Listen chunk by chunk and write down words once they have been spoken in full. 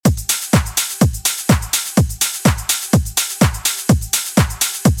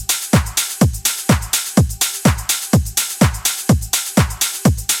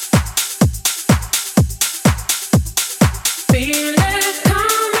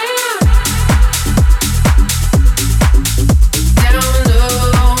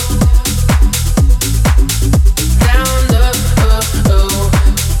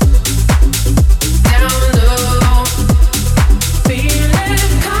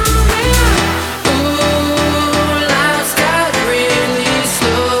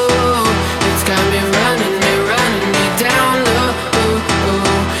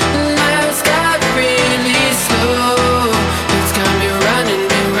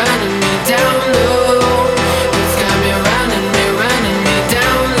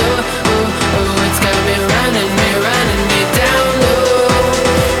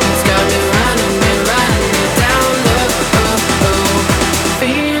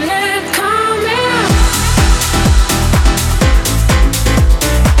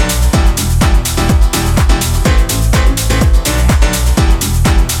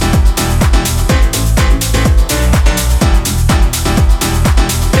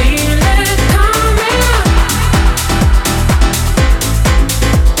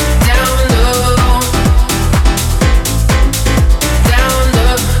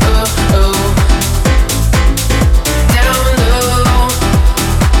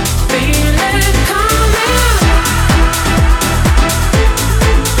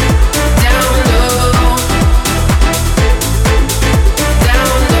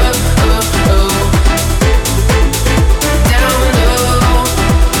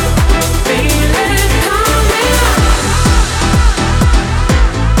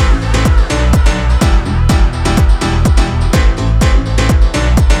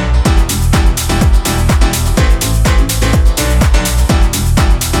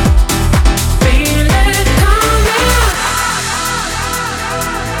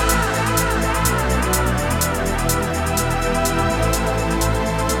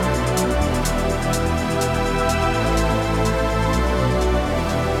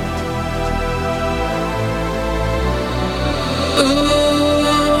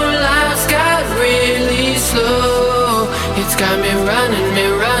got me running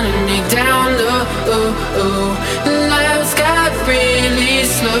me down low. Life's got really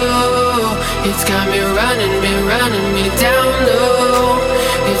slow. It's got me running me down low.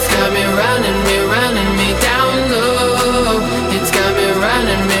 It's got me running me down low. It's got me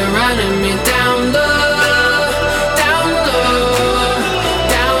running me down low. Down low,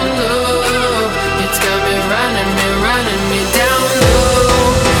 down low. It's got me running me down low.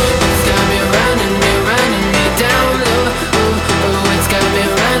 It's got me running me down low. It's got me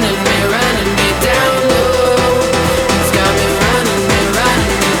running me down low. It's got me running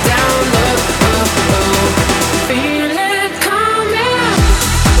me down low. Feel it coming.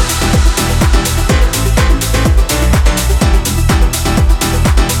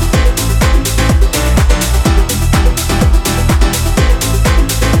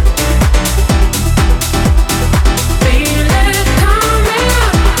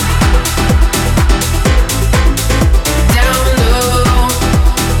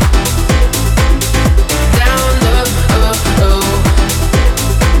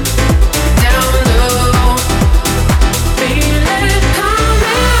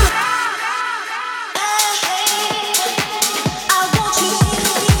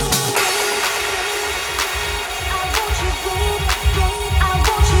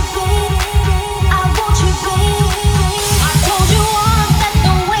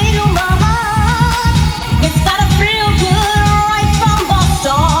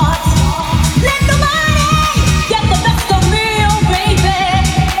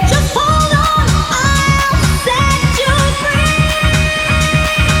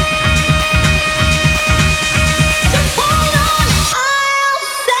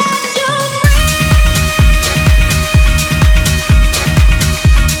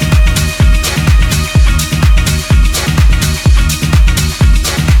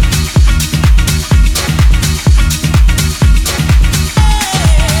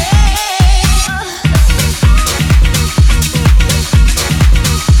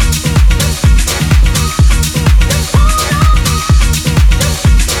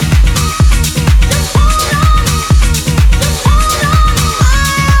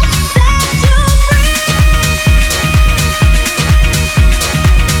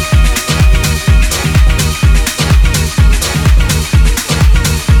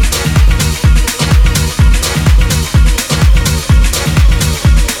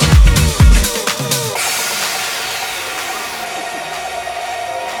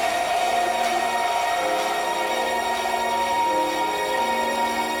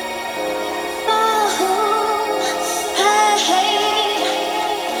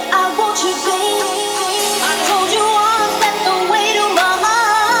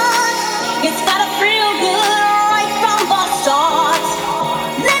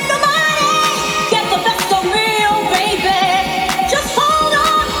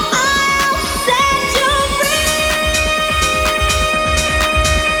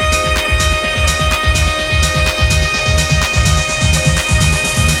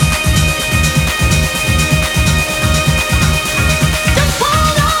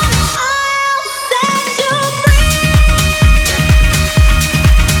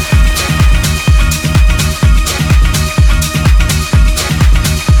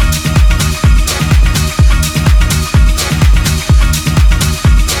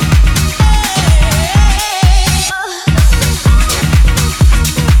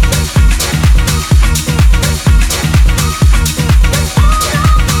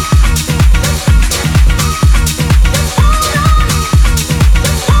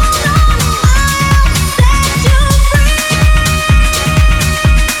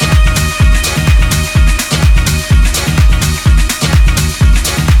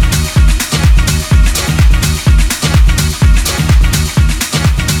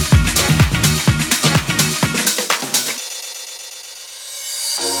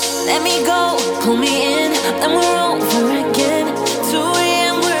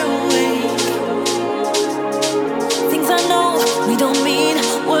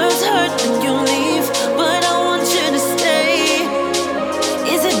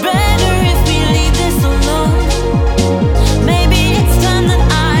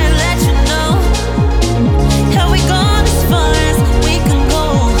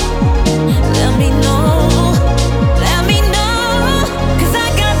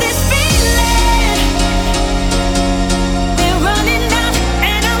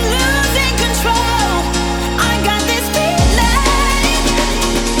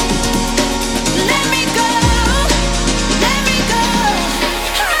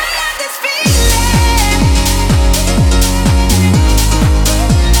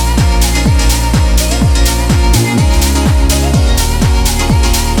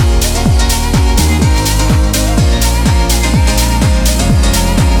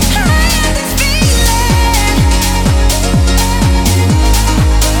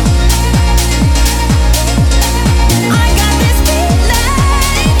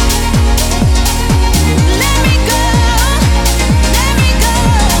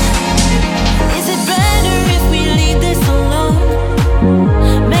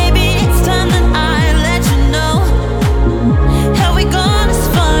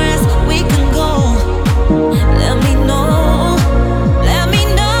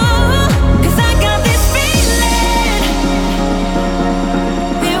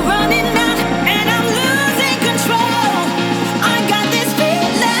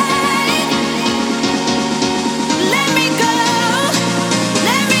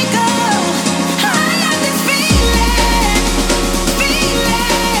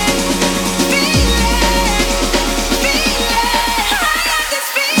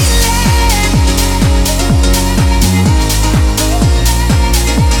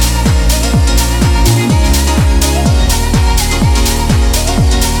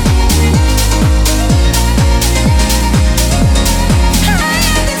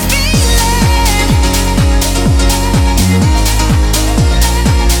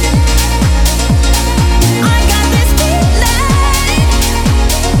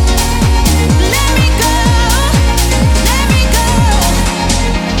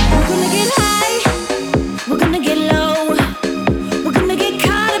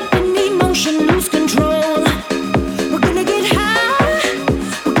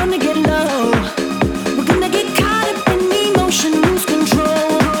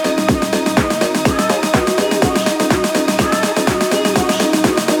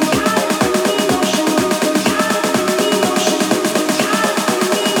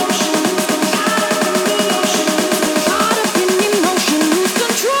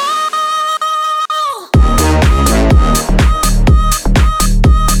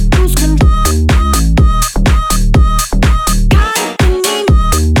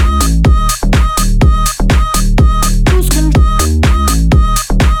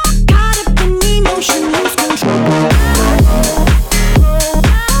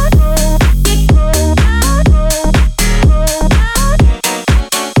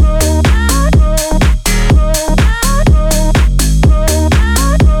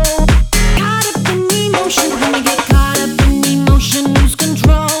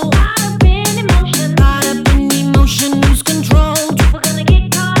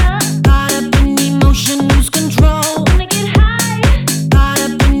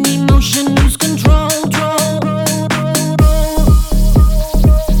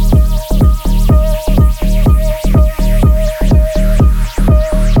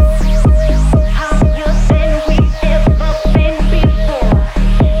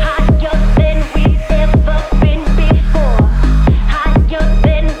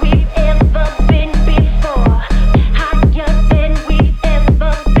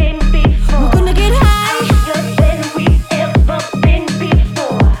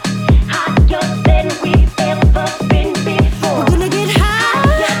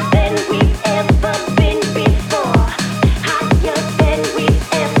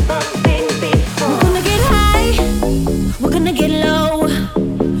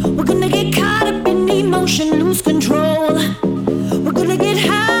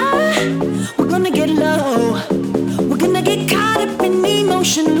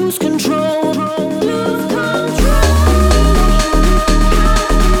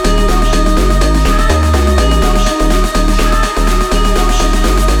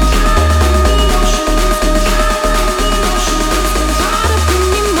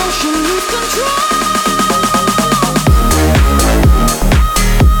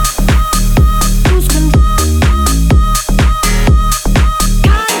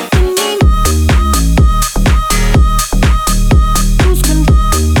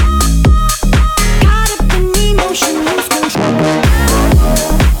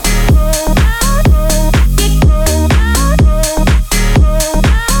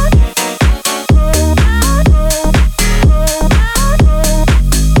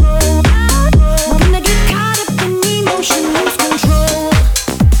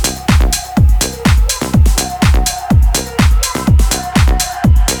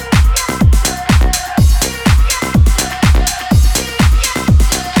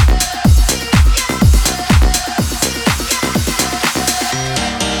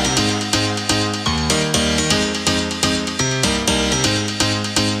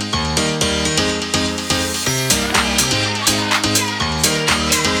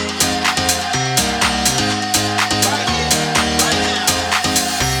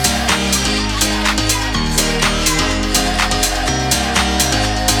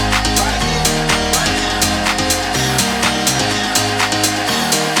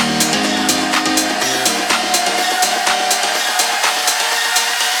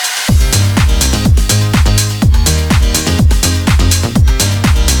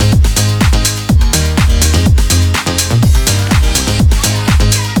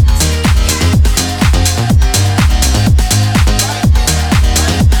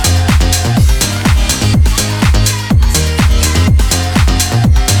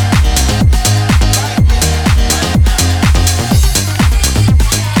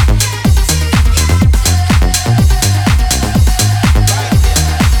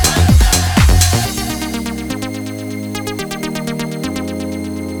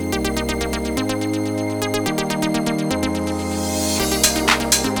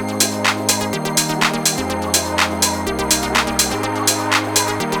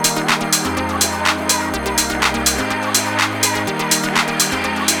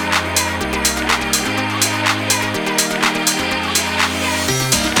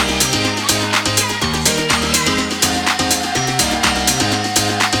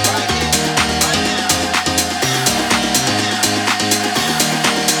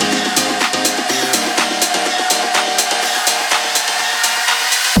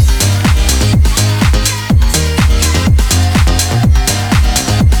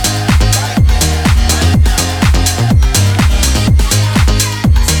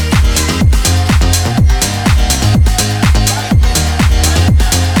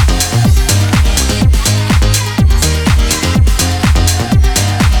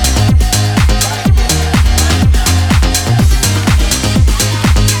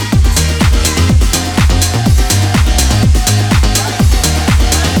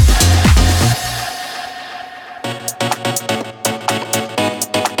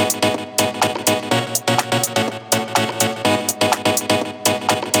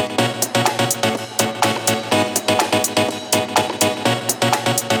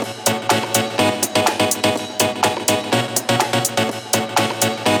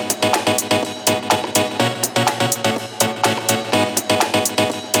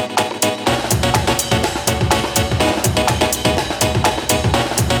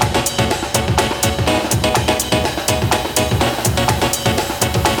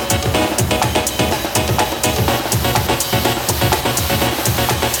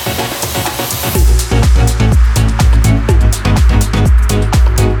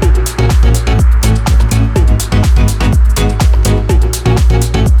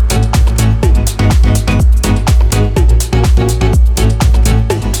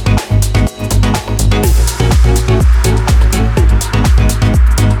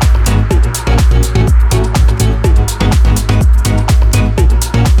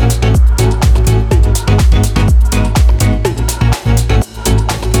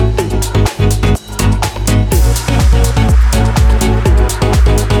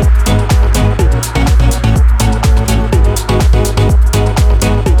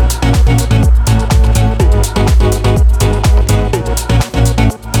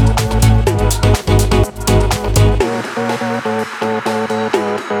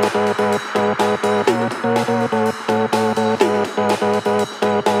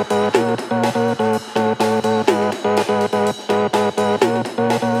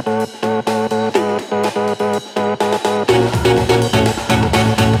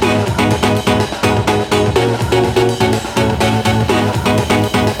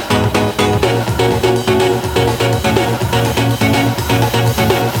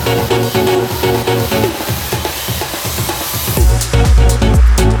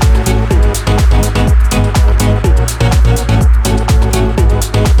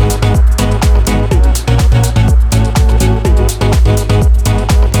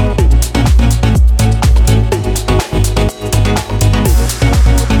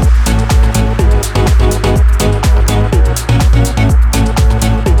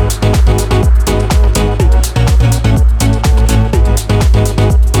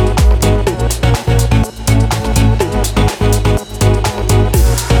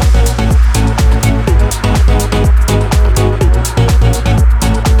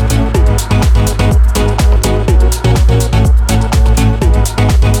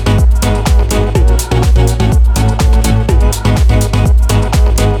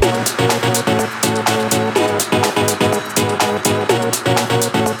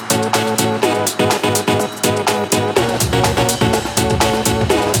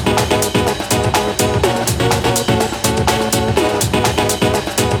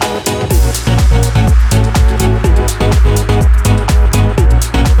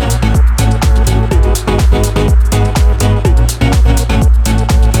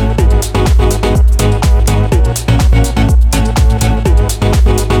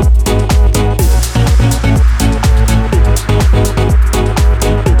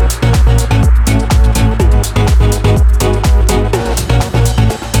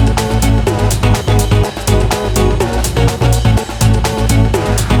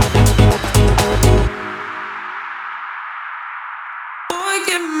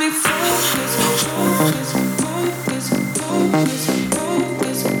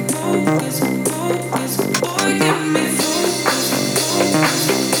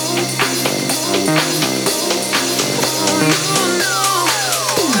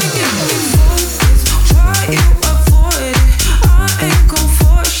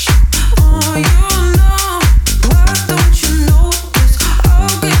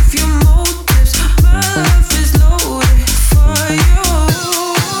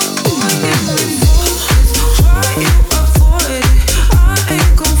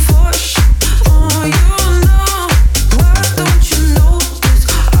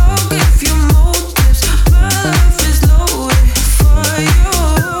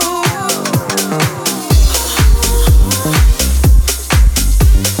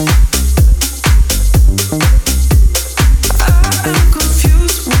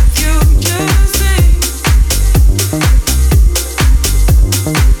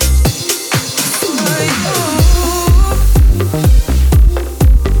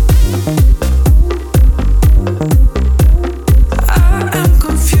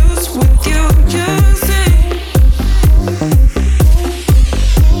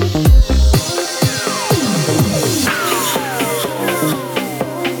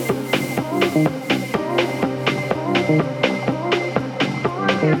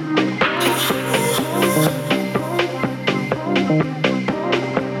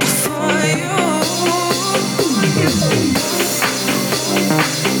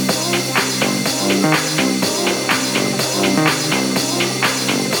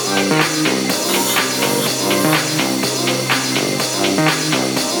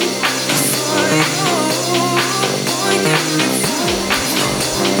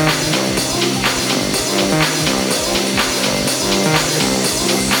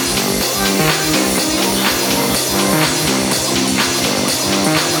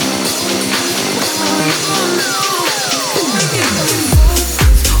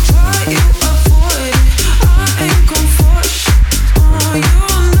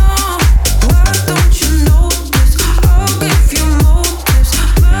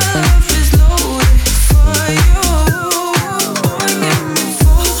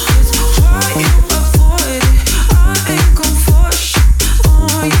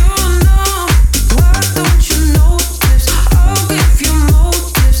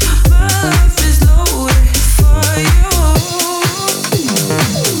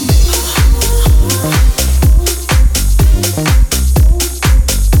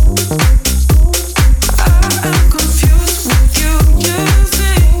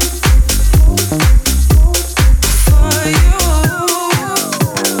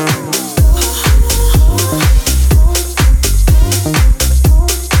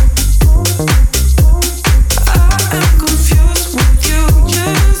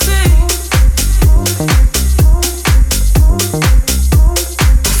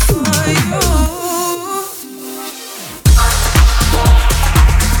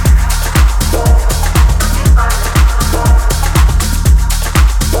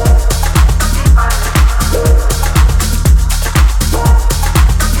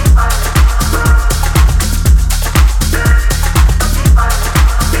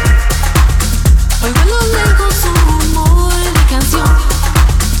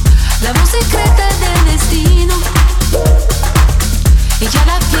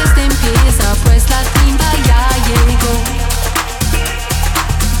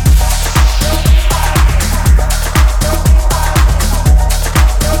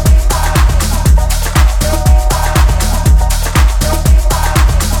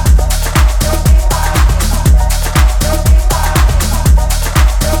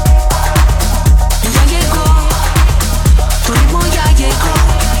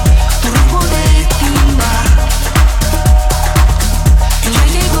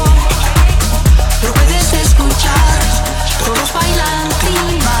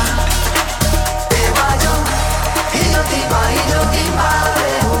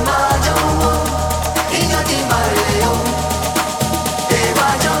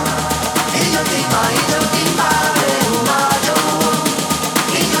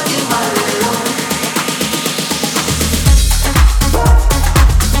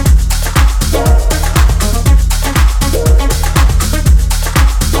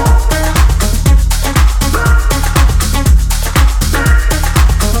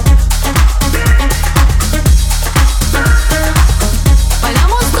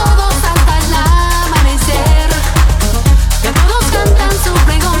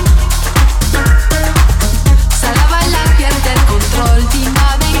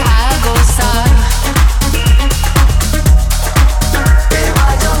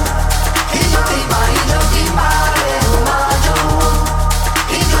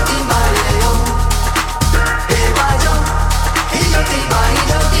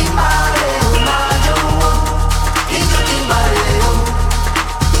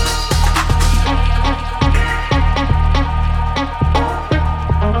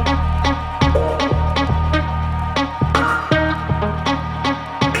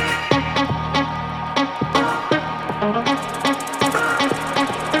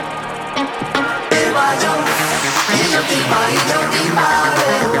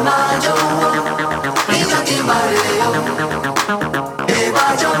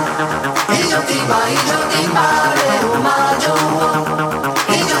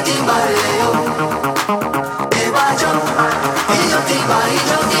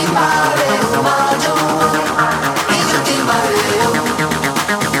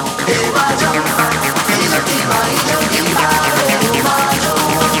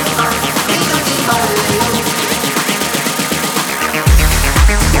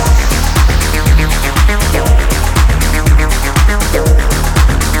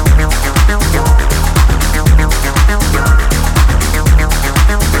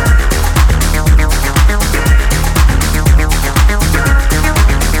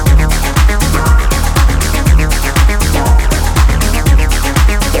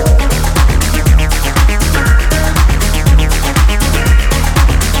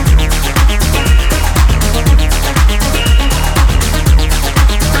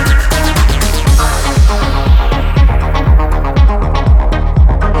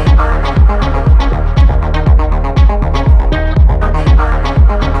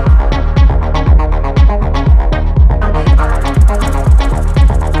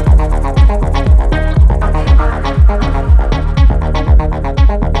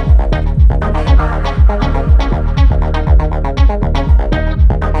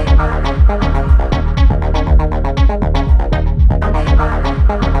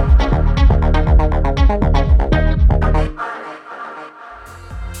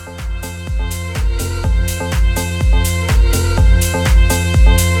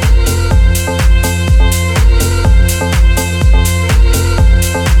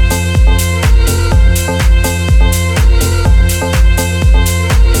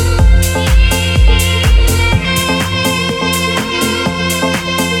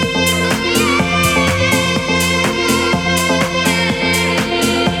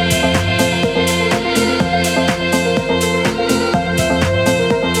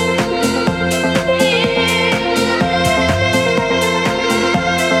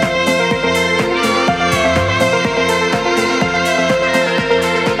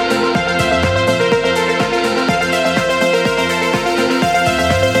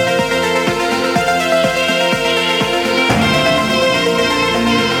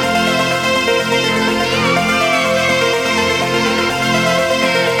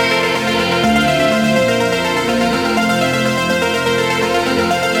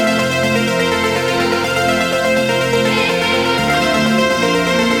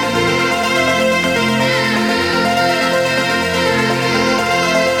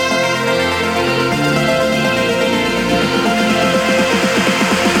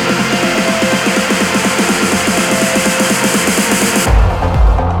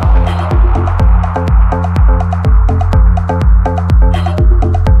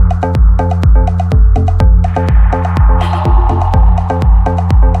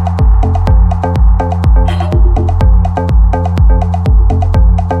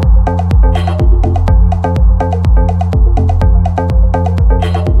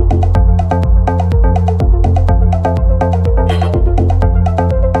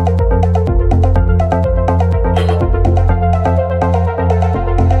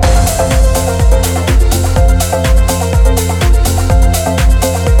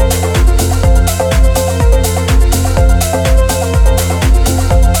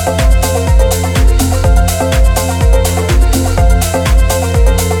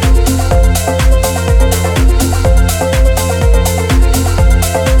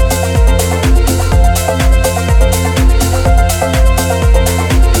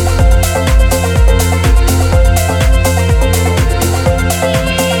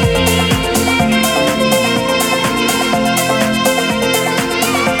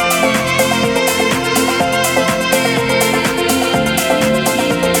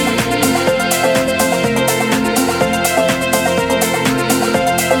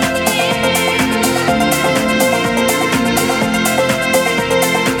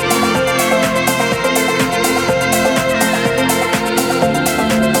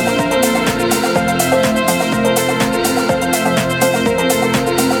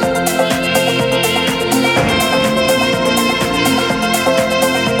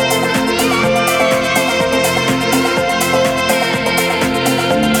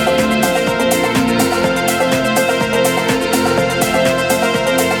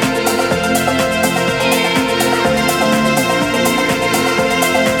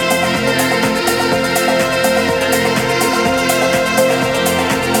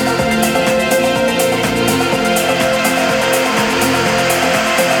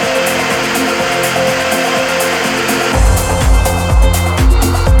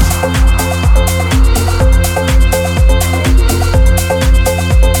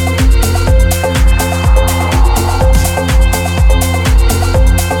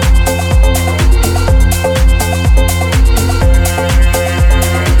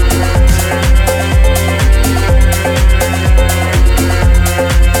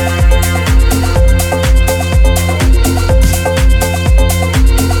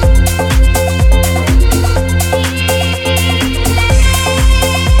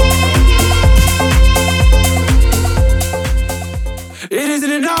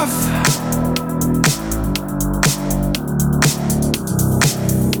 enough?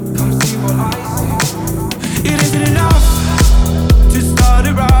 Come see what I see. It isn't enough to start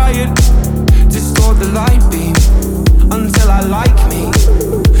a riot, distort the light beam until I like me.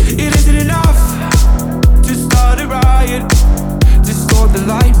 It isn't enough to start a riot, distort the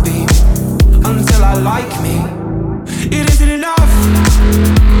light beam until I like me. It isn't enough.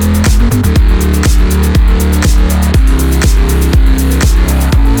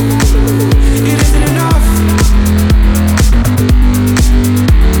 It isn't enough.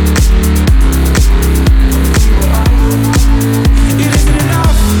 It isn't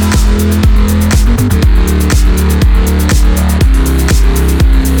enough.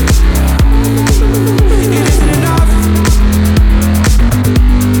 It isn't enough.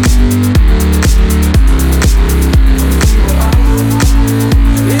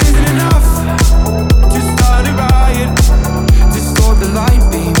 It isn't enough to start a riot, distort the light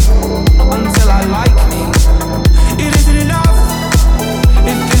beam until I like me. It isn't enough.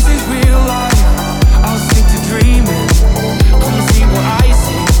 If this is real life, I'll sink to dreaming. Come see what I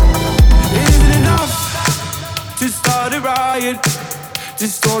see. It isn't enough to start a riot,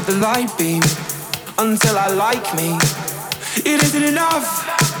 distort the light beam until I like me. It isn't enough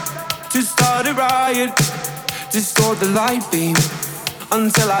to start a riot, distort the light beam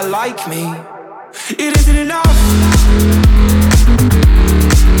until I like me. It isn't enough.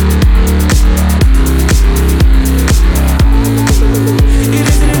 It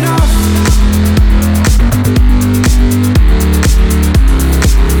isn't enough.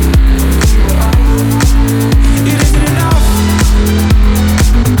 It isn't enough.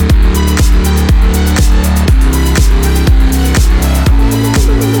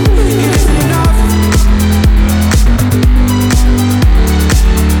 It isn't enough.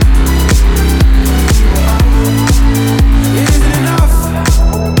 It isn't enough.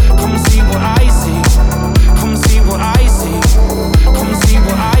 Come see what I see. Come see what I see. Come see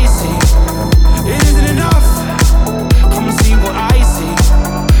what I see. It isn't enough. Come see what I see.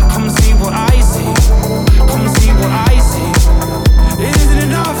 Come see what I see. Come see what I see. It isn't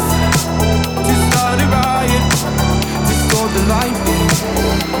enough to start a riot, distort the light beam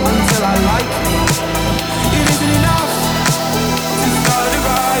until I like me. It isn't enough to start a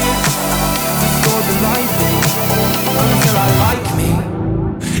riot, distort the light beam until I like me.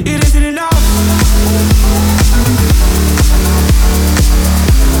 It isn't enough.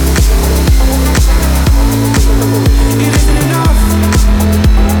 It isn't enough.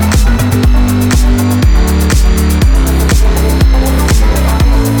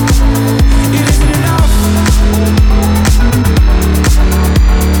 It isn't enough.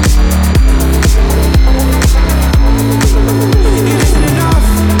 It isn't enough.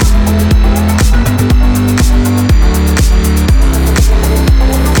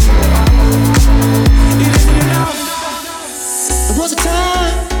 It isn't enough. There was a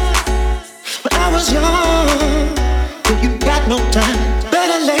time when I was young, but you got no time.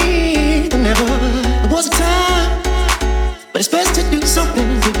 Better late than never. There was a time, but it's best to do something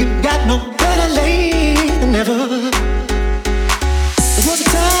when you got no. Better late than never. There was a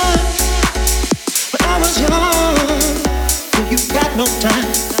time when I was young, but you got no time.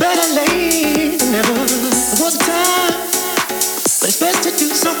 Better late than never. There was a time, but it's best to do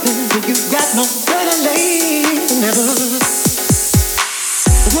something when you got no. Better late than never.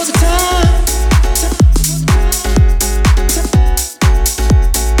 There was a time.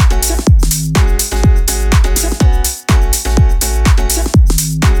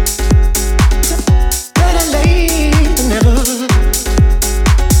 Better late than never.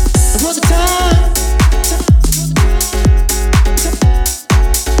 There was a time.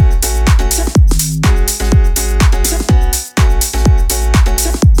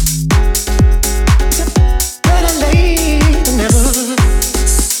 Better late than never.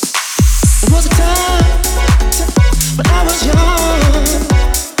 There was a time when I was young,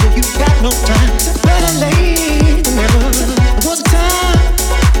 but you got no time. Better late than never. There was a time,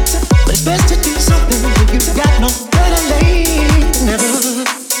 but it's best to do something when you got no. Better late than never.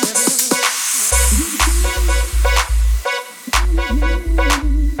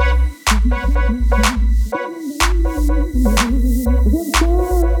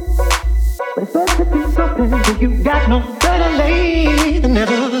 But it's best to do something when you got no. Better late than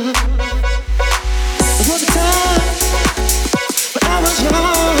never. There was a time when I was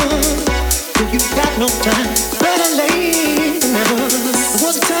young, but you got no time. Better late than never. There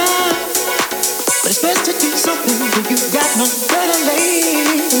was a time, but it's best to do something when you got no. Better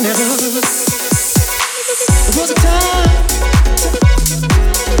late than never. There was a time.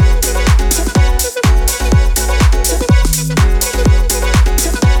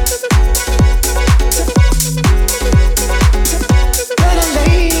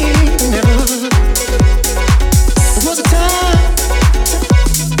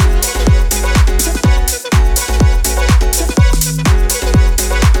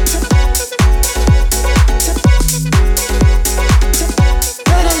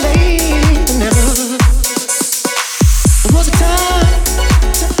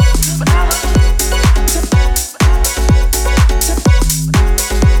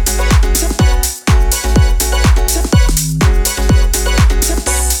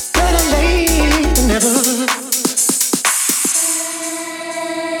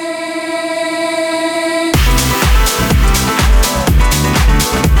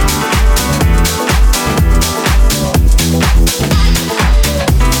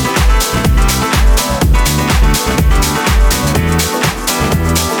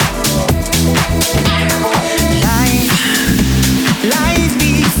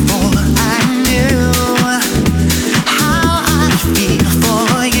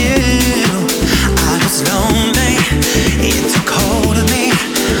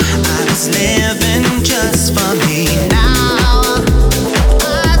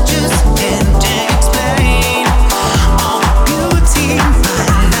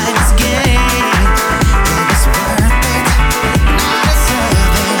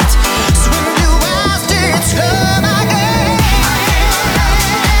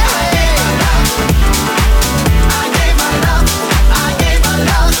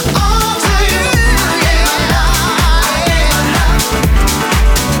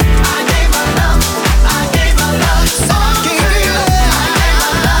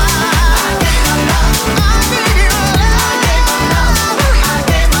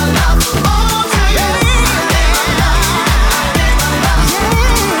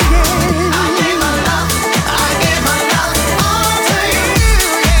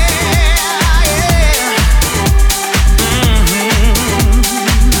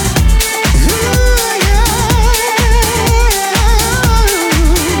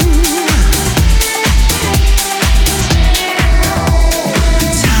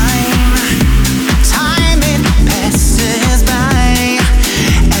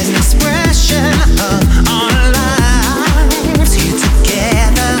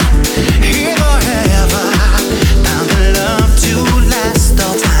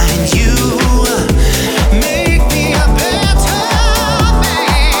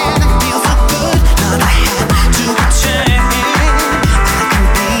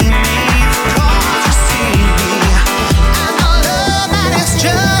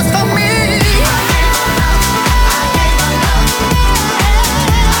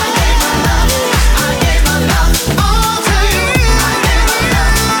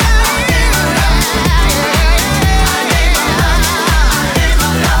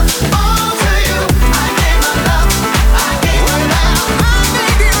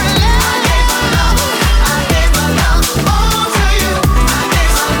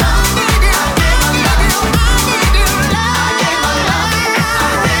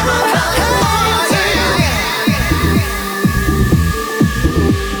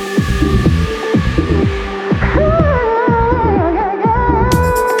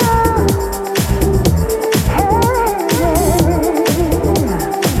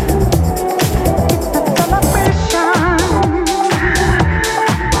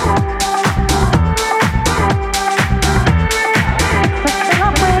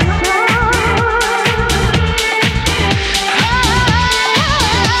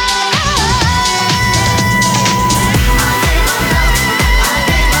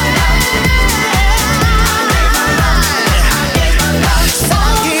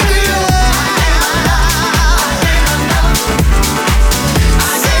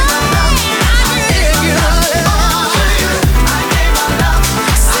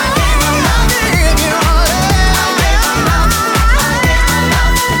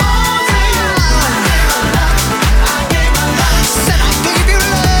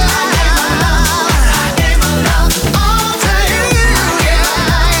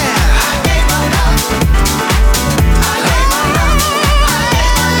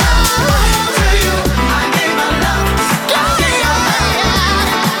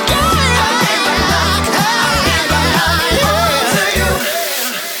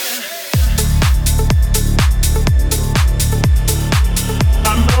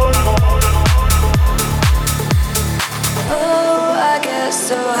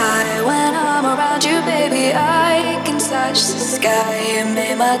 sky, you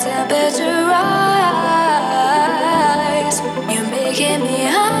made my temperature rise. You're making me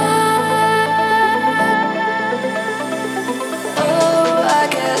high. Oh, I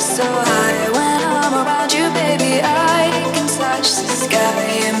get so high when I'm around you, baby. I can touch the sky,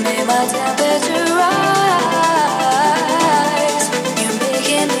 you made my temperature rise. You're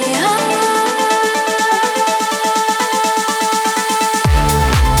making me high.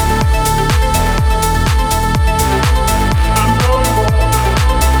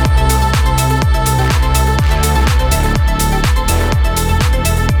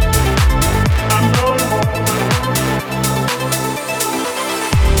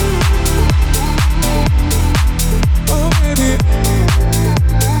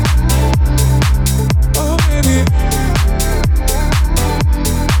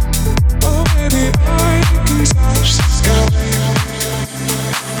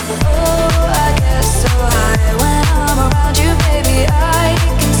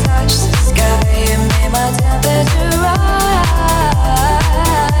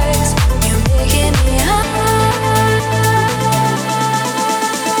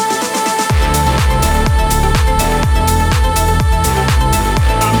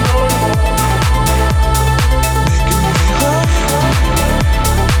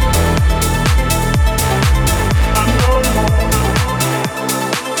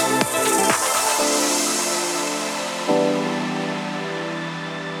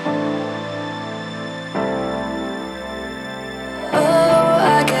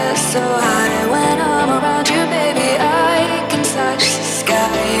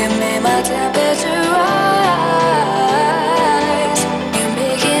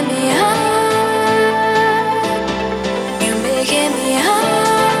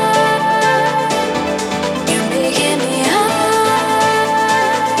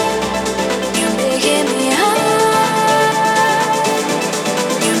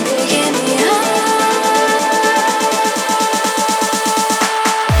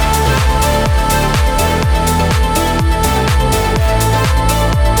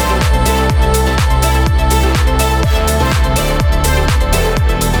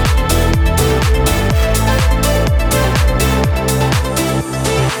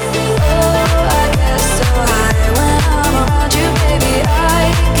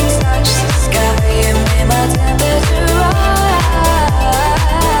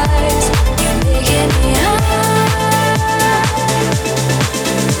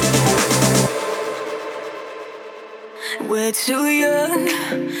 We're too young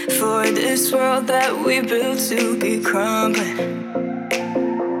for this world that we built to be crumbling.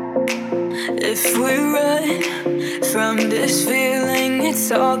 If we run from this feeling,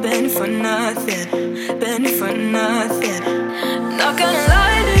 it's all been for nothing, been for nothing. Not gonna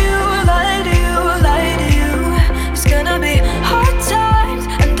lie to you, lie to you, lie to you. It's gonna be hard times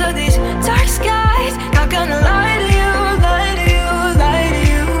under these dark skies. Not gonna lie to you, lie to you, lie to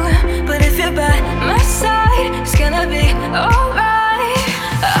you. But if you're by my side, it's gonna be alright.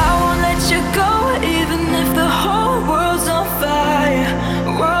 I won't let you go, even if the whole world's on fire,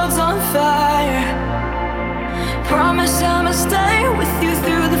 world's on fire. Promise I'ma stay with you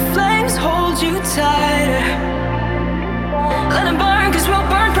through the flames, hold you tighter. Let them burn, cause we'll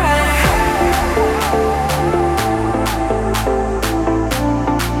burn brighter.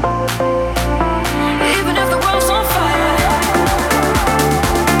 Even if the world's on fire.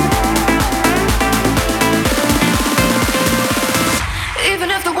 Even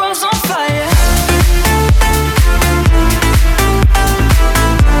if the world's on fire.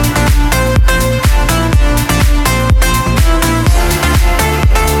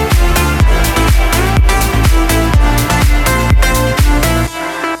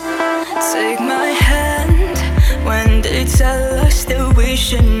 Take my hand when they tell us that we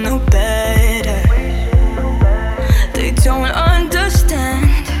should know better. They don't understand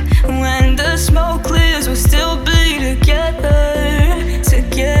when the smoke clears, we'll still be together,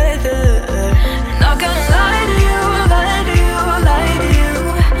 together. Not gonna lie to you, lie to you, lie to you.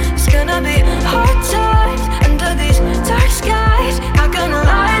 It's gonna be hard times under these dark skies. Not gonna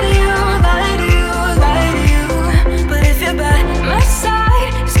lie to you, lie to you, lie to you. But if you're by my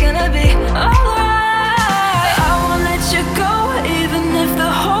side, it's gonna be alright. I won't let you go, even if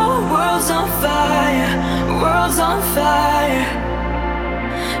the whole world's on fire, world's on fire.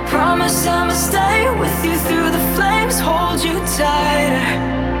 Promise I'ma stay with you through the flames, hold you tighter.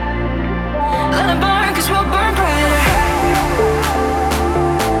 Let it burn, cause we'll burn brighter.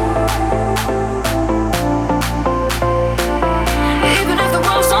 Even if the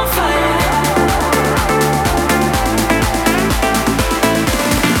world's on fire.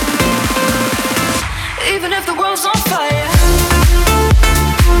 Even if the world's on fire.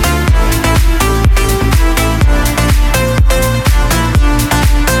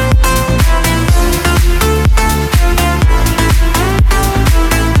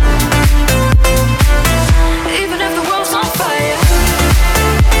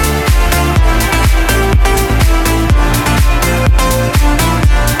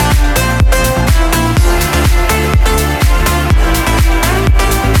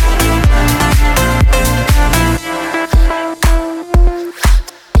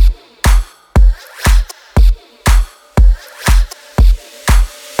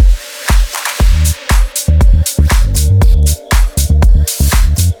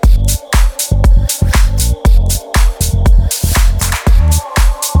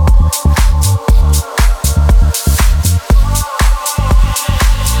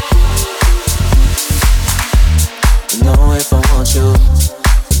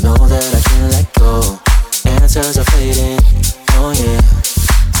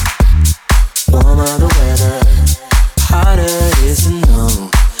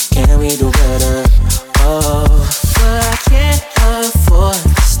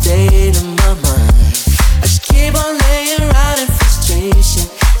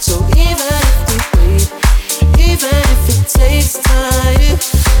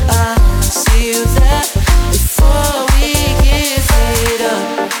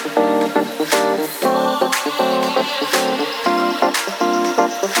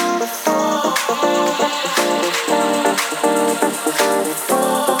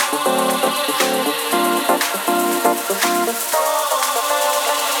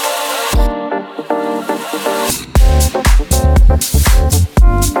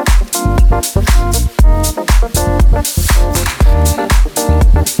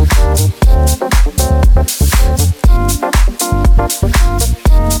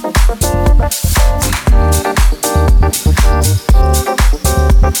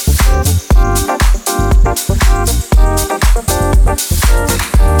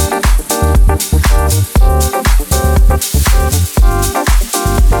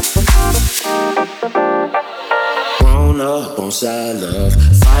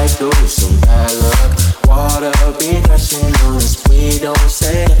 don't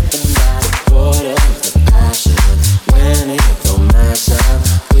say nothing about it. Water is the passion. When it don't match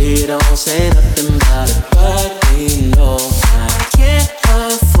up, we don't say nothing about it. But we know I can't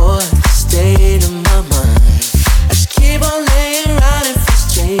afford to stay in my mind. I just keep on laying around in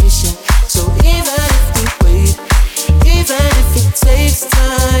frustration. So even if we wait, even if it takes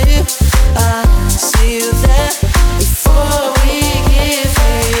time, I see you there before we give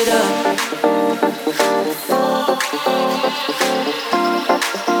it up.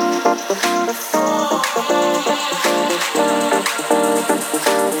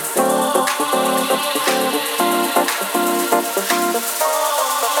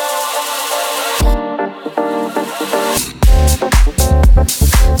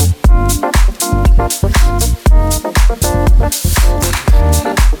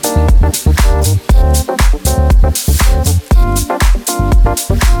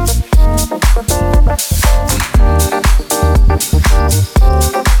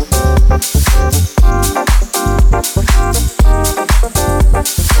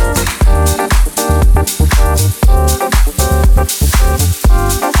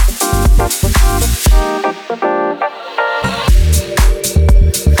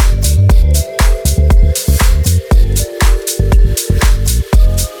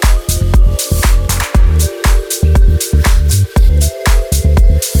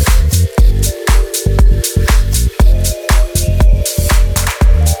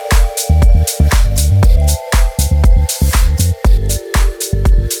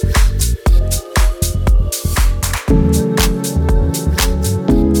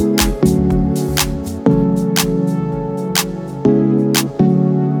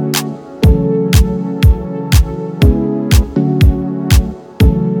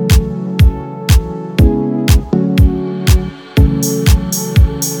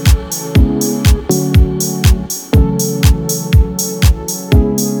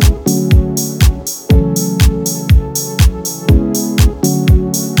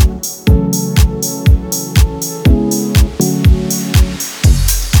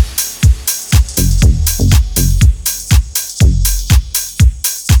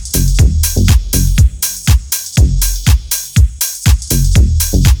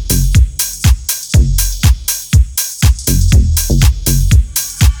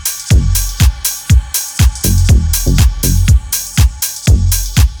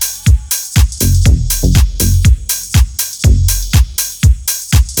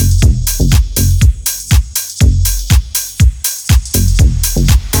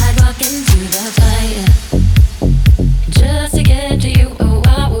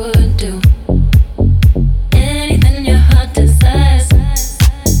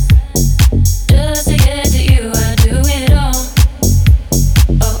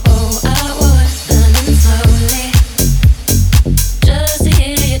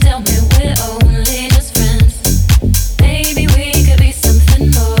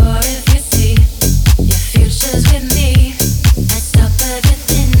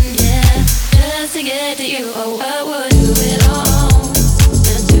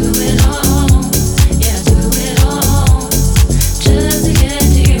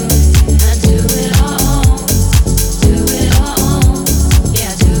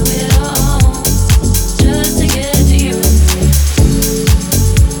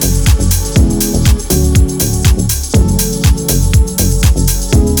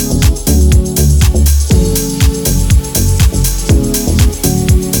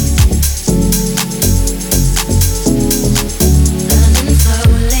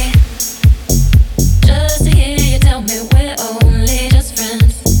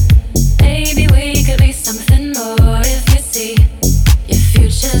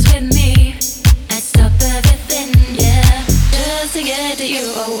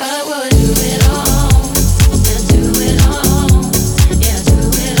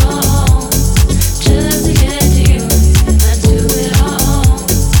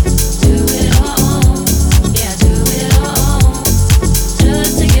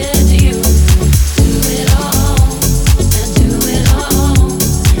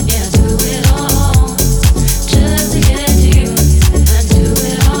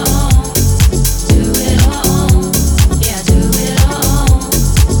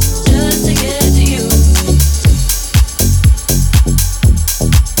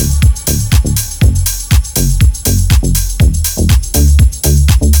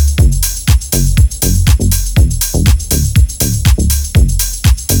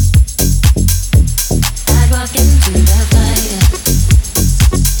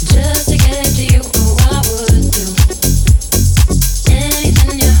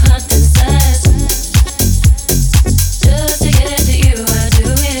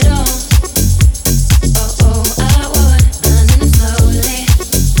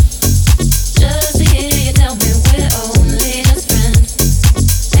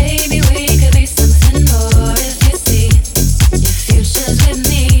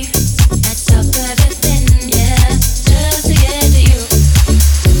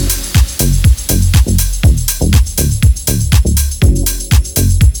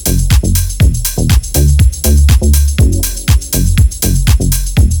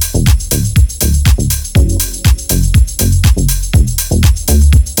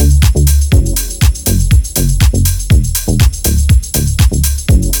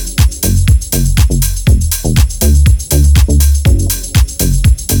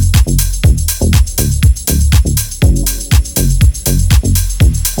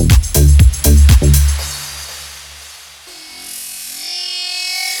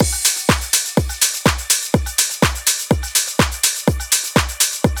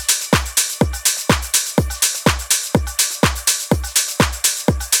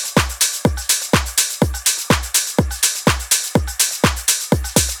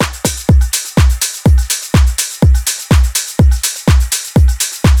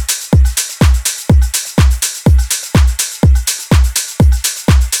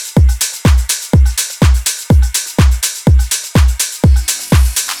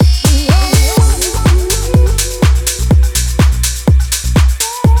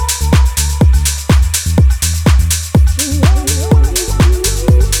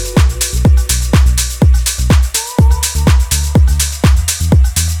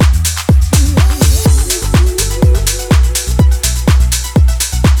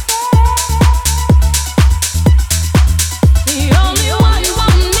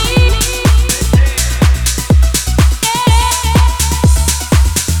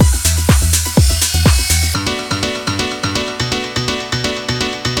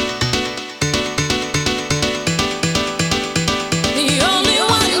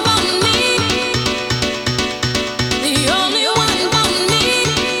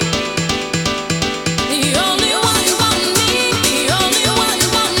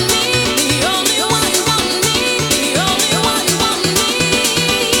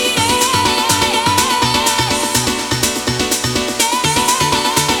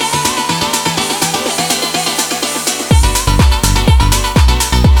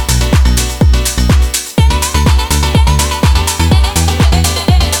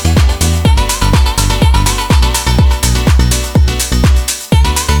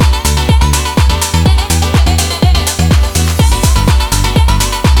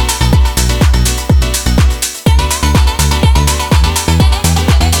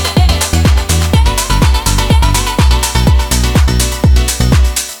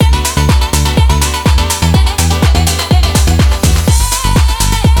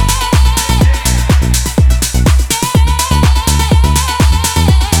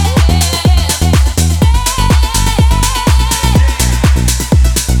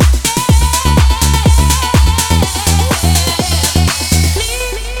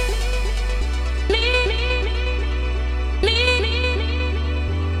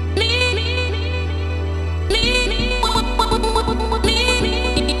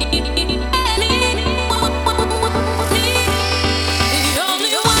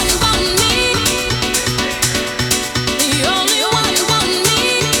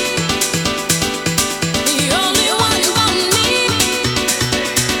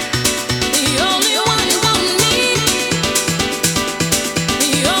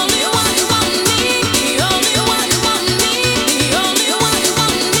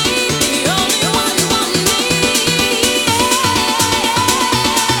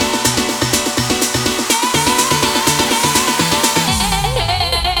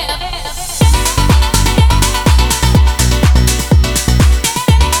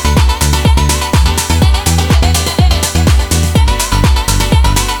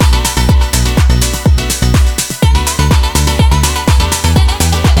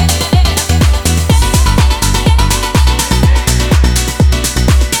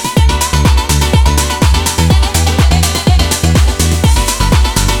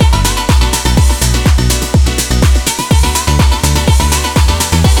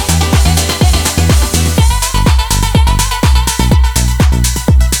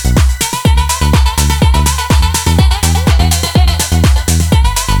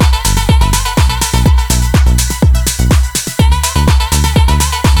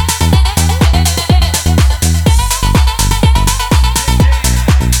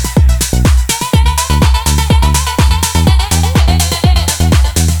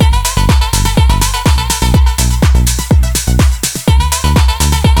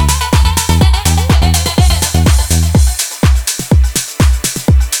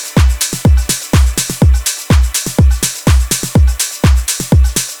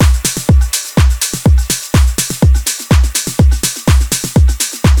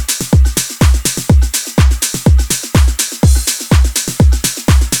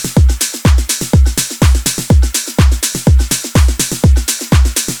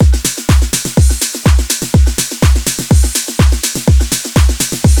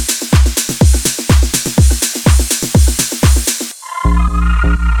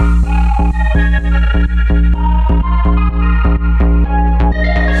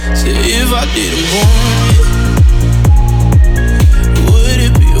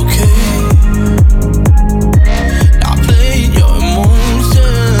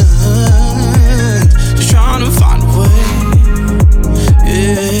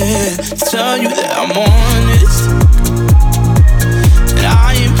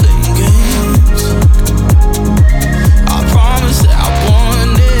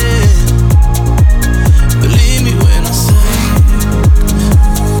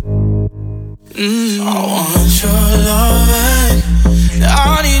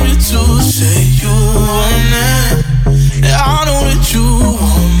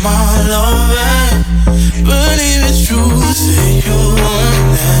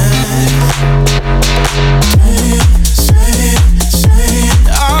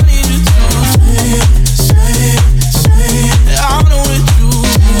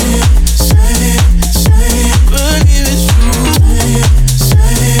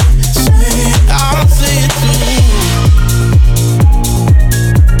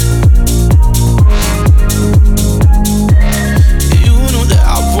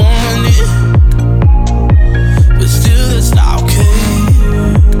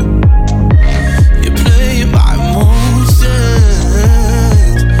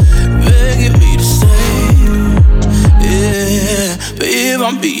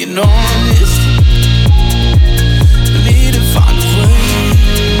 I'm being honest. We need to find a way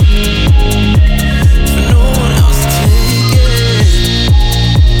for no one else to take it.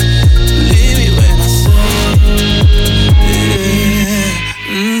 Believe me when I say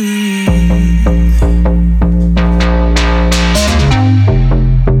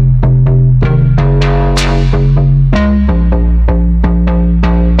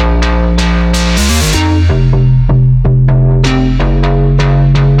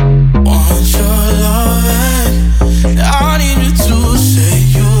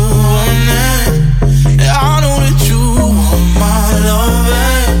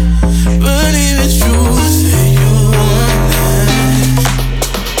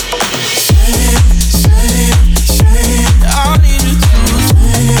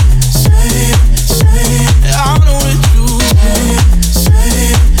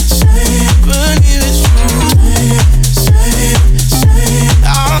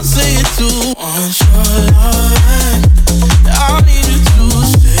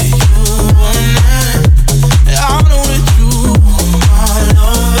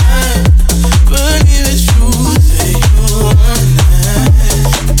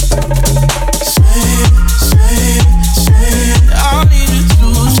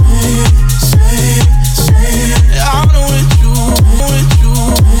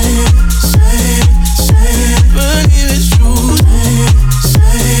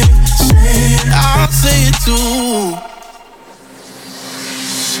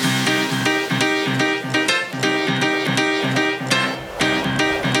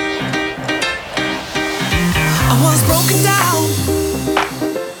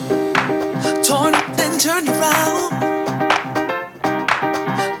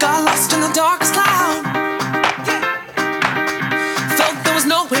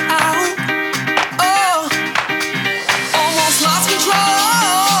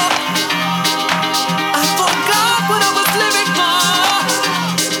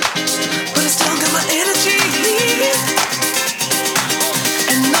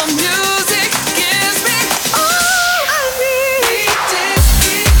and the music gives me all I need.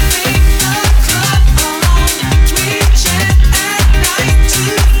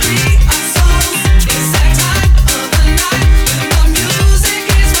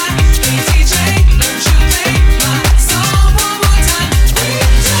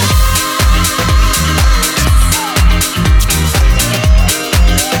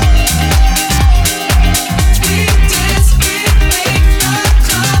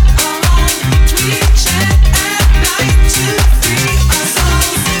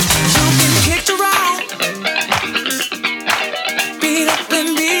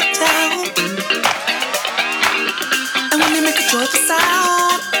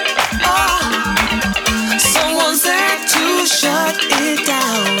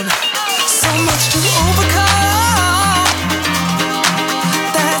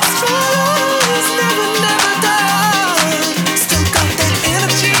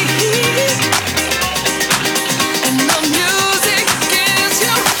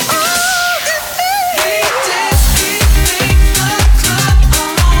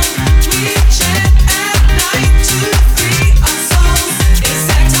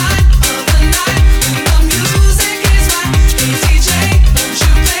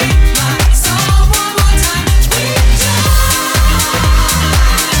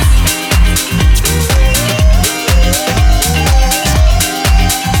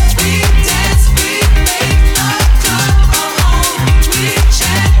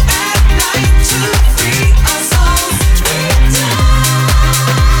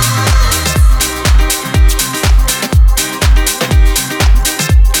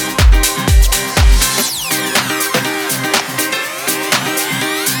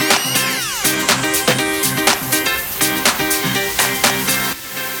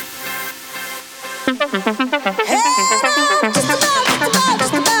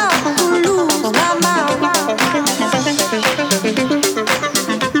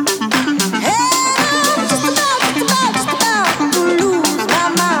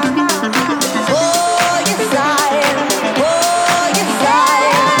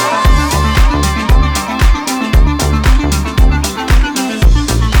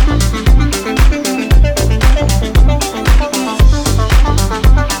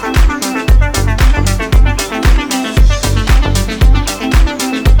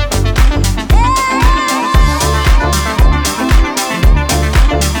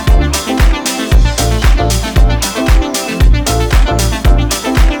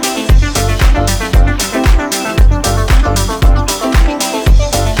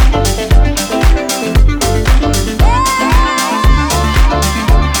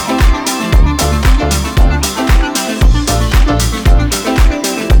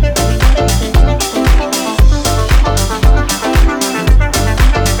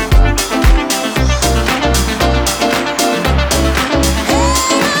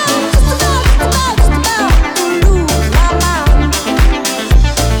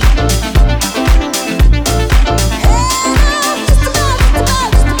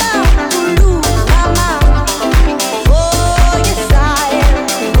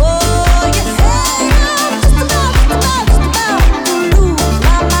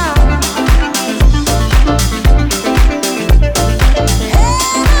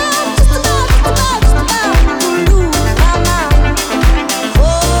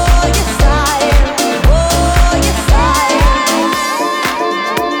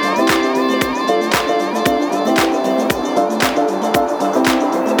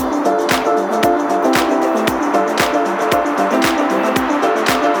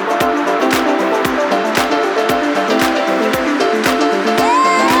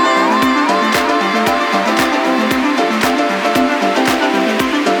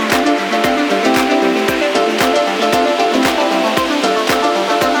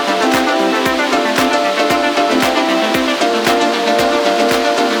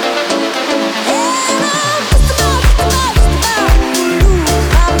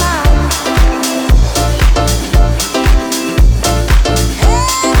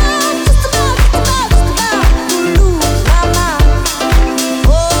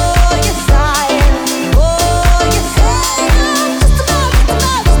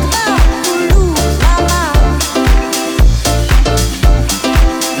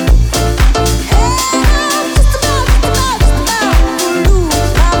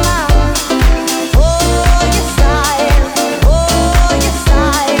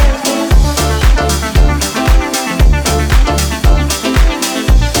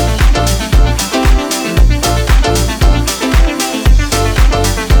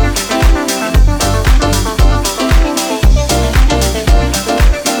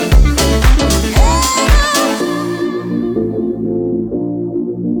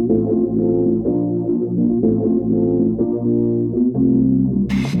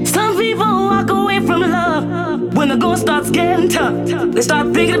 They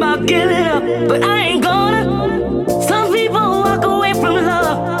start thinking about giving up, but I ain't gonna. Some people walk away from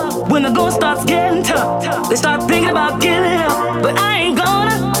love when the going starts getting tough. They start thinking about giving up, but I ain't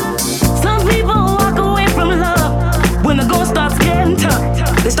gonna. Some people walk away from love when the going starts getting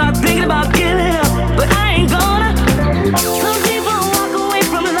tough. They start thinking about giving up, but I ain't gonna. Some people walk away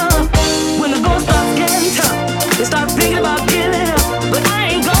from love when the going starts getting tough. They start thinking about giving up, but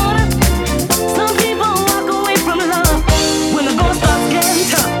I ain't gonna. Some people walk away from love when the going starts getting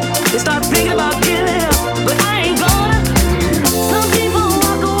tough. They start thinking about giving up, but I ain't gonna. Some people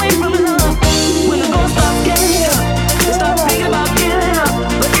walk away from love when the going starts getting tough. They start thinking about giving up,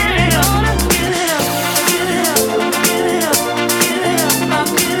 but I ain't gonna. Give it up, give it up, give it up, give it up, give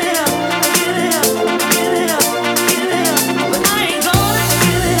it up, give it up, give it up, give it up, but I ain't gonna.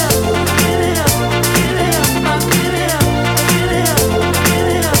 Give it up, give it up, give it up, give it up, give it up, give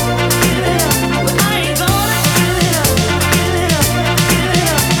it up, give it up, but I ain't gonna. Give it up, give it up, give it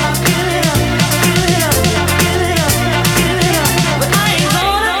up, give it up, give it up, give it up, give it up, but I ain't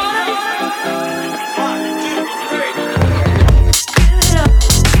gonna.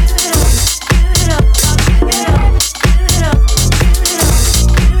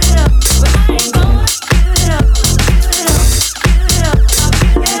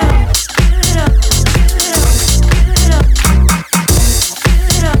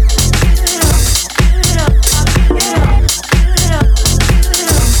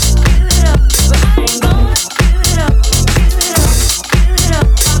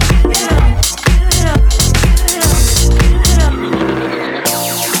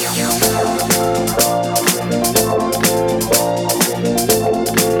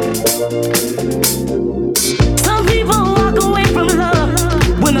 Some people walk away from love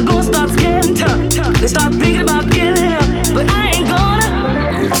when the going starts getting tough. They start thinking about giving up, but I ain't gonna.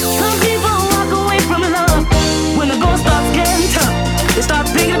 Some people walk away from love when the going starts getting tough. They start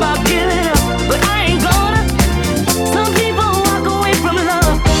thinking about giving up, but I ain't gonna. Some people walk away from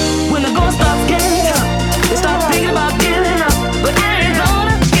love when the going starts getting tough. They start thinking about giving up, but I ain't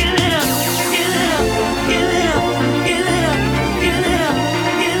gonna. Give it up, give it up, give it up, give it up, give it up,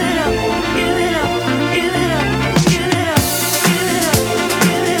 give it up, give it up, give it up, give it up,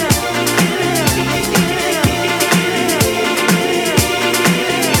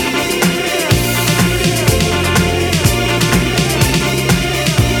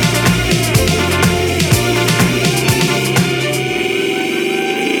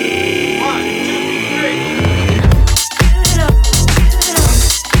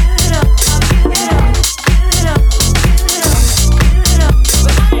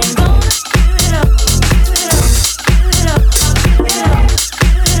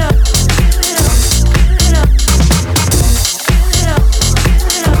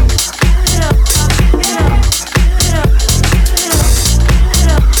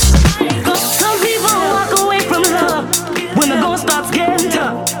 Some people walk away from love when the going starts getting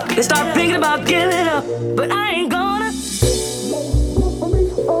tough. They start thinking about giving up, but I ain't gonna.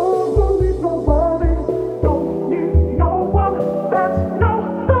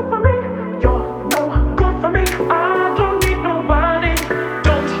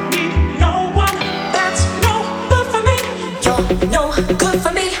 No good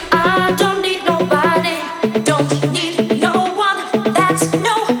for me. I don't need nobody. Don't need no one. That's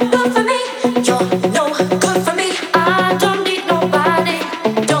no good for me. You're no good for me. I don't need nobody.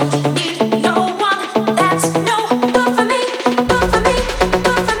 Don't need no one. That's no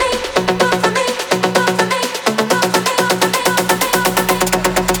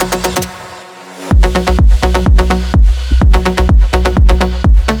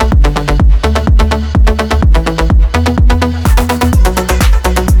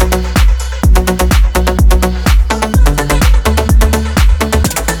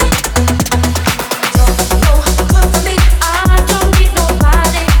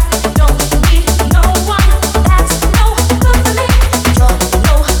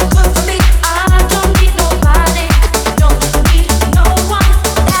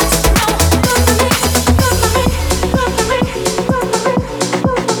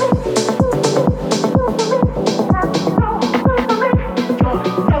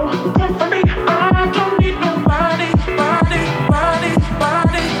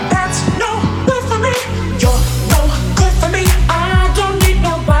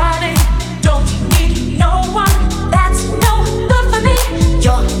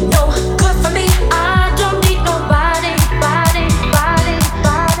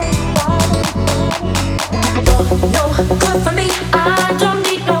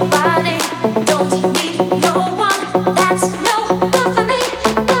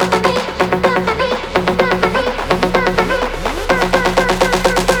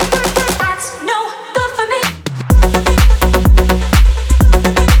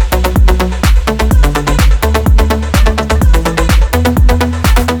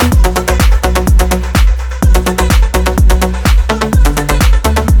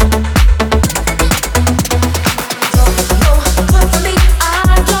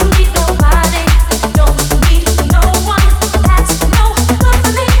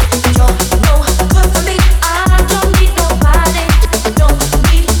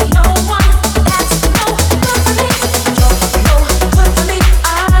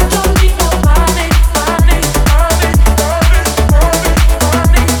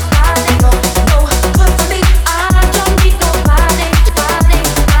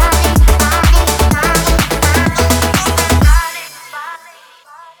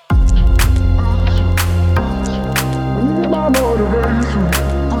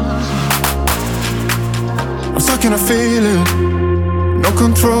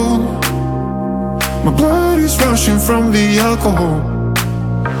control. My blood is rushing from the alcohol.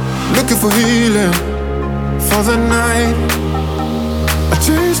 Looking for healing for the night. A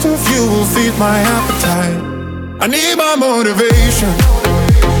taste of you will feed my appetite. I need my motivation.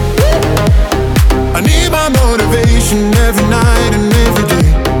 I need my motivation every night and every day.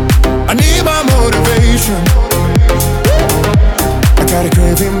 I need my motivation. I got a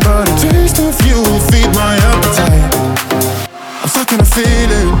craving, but a taste of you will feed my appetite. I'm stuck in a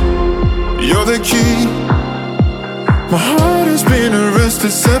feeling, you're the key. My heart has been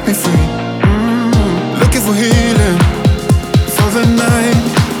arrested, set me free. Looking for healing for the night.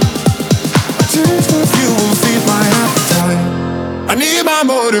 A taste of you will feed my appetite. I need my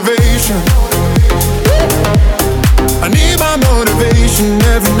motivation. I need my motivation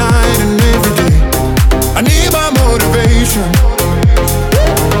every night and every day. I need my motivation.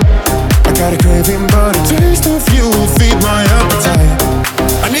 I got a craving, but a taste of you will feed my appetite.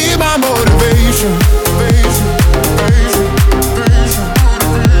 I need my motivation.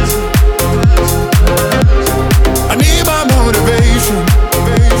 I need my motivation.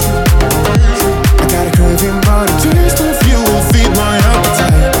 I got a craving, but a taste of you will feed my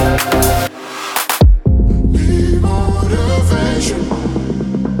appetite. Need motivation.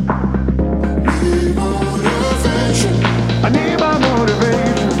 Need motivation. I need my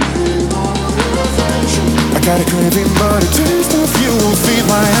motivation. I got a craving, but a taste of you will feed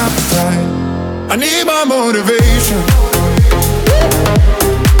my appetite. I need my motivation.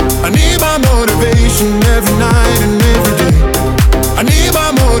 I need my motivation every night and every day. I need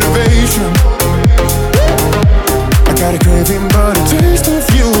my motivation. I got a craving, but a taste of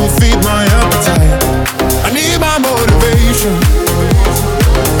you will feed my appetite. I need my motivation.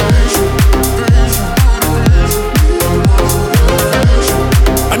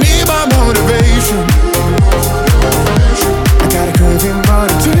 I need my motivation. I got a craving,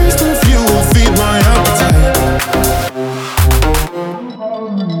 but a taste of you will feed my appetite.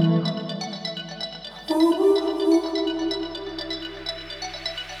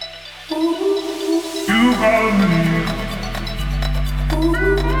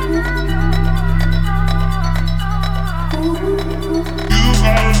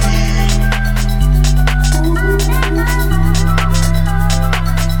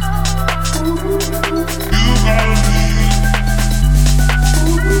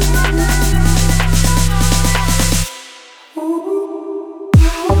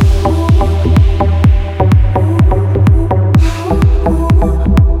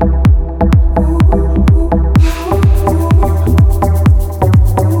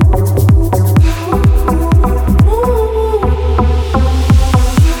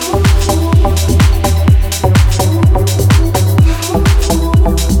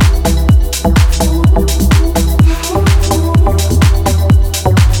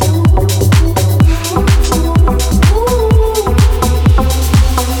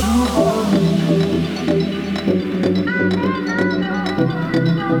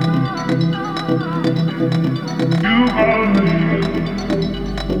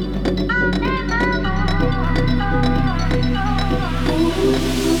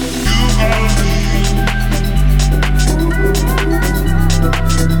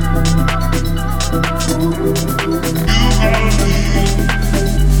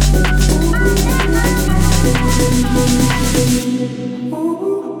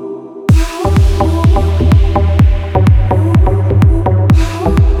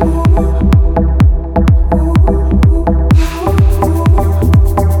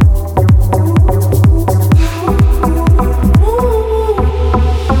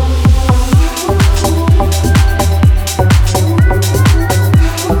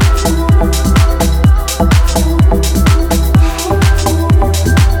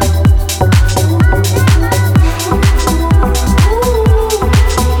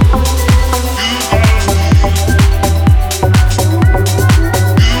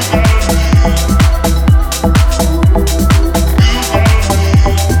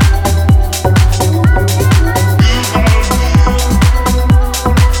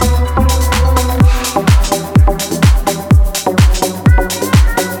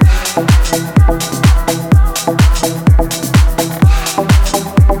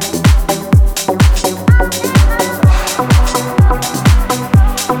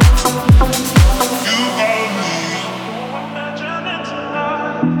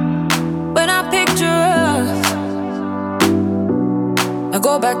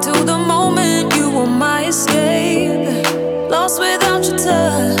 go back to the moment you were my escape. Lost without your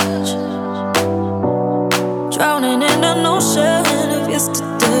touch, drowning in an ocean of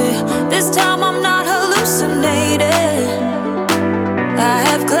yesterday. This time I'm not hallucinating. I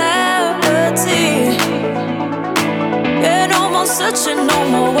searching, no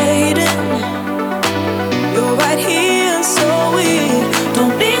more waiting. You're right here, so we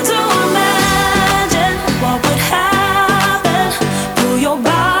don't need to imagine what would happen. Pull your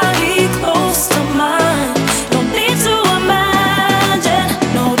body close to mine. Don't need to imagine,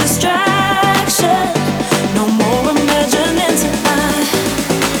 no distraction. No more imagining tonight.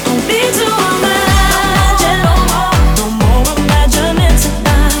 Don't need to imagine, no more imagining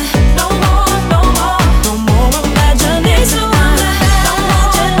tonight. No more imagining tonight.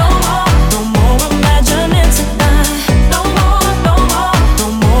 No more imagining tonight. No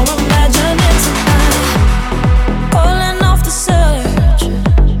more imagining tonight. Calling off the search.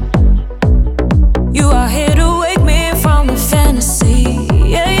 You are here to wake me from a fantasy.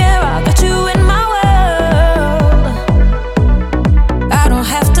 Yeah, I got you in my world. I don't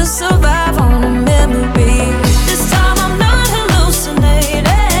have to survive on a memory. This time I'm not hallucinating.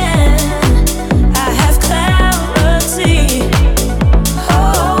 I have clarity.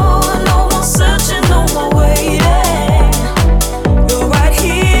 Oh, no more searching, no more waiting. You're right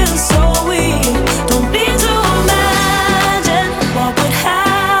here, so we don't need to imagine what would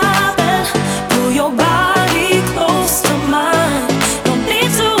happen. Pull your body close to mine. Don't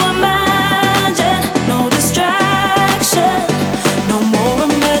need to imagine, no distraction. No more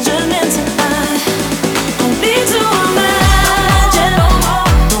imagining tonight. Don't need to imagine,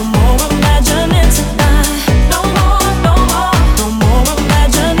 no more imagining tonight. No more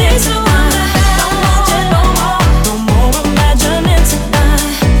imagining tonight. No more imagining tonight.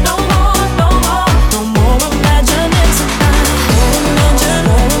 No more imagining tonight. Imagine,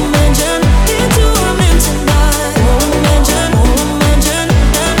 need to imagine tonight. Imagine,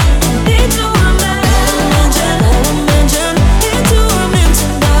 need to imagine. Need to imagine tonight. Imagine,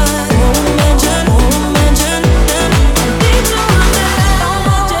 need to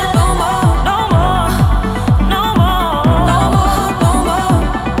imagine. No more, no more, no more, no more, no more,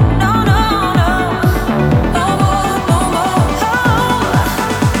 no,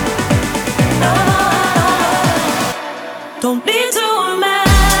 don't need to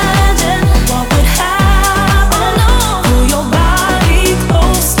imagine what would happen. Pull your body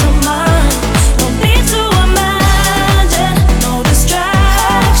close to mine. Don't need to imagine, no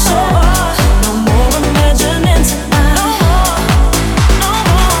distraction. No more imagining tonight. No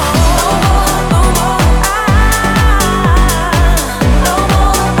more.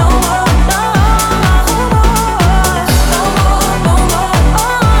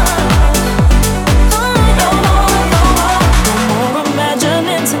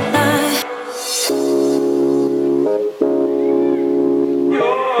 Imagining tonight.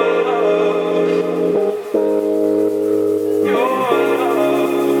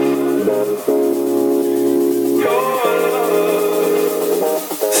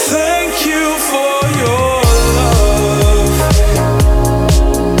 Thank you for your love.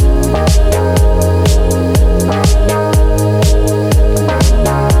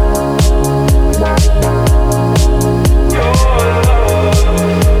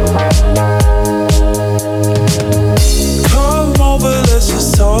 Come over, let's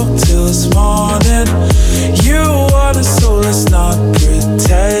just talk till this morning. You are the soul, let's not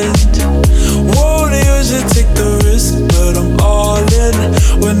pretend. Won't usually take the risk, but I'm all in.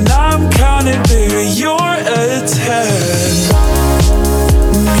 When I'm counting, baby, you're a 10.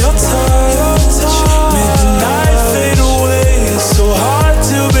 Your touch made the night fade away. It's so hard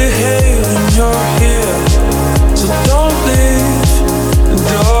to behave when you're here. So don't leave,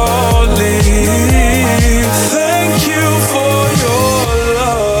 don't leave. Thank you for your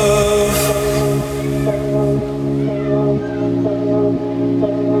love.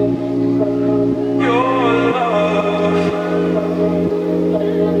 Your love.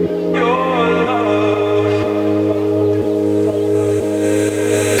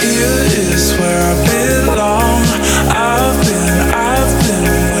 Here is where I belong. I've been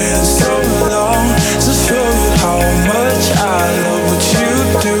waiting so long to show you how much I love what you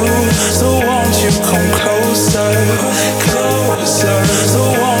do. So won't you come closer, closer? So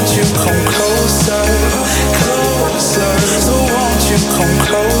won't you come closer, closer? So won't you come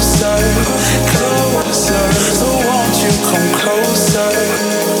closer, closer? So won't you come closer,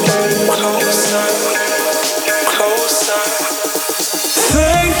 closer, closer?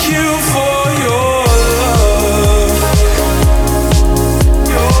 Thank you for your love.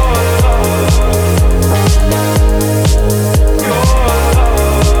 Your love.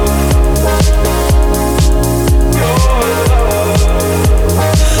 Your love.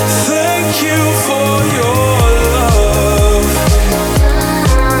 Thank you for your love.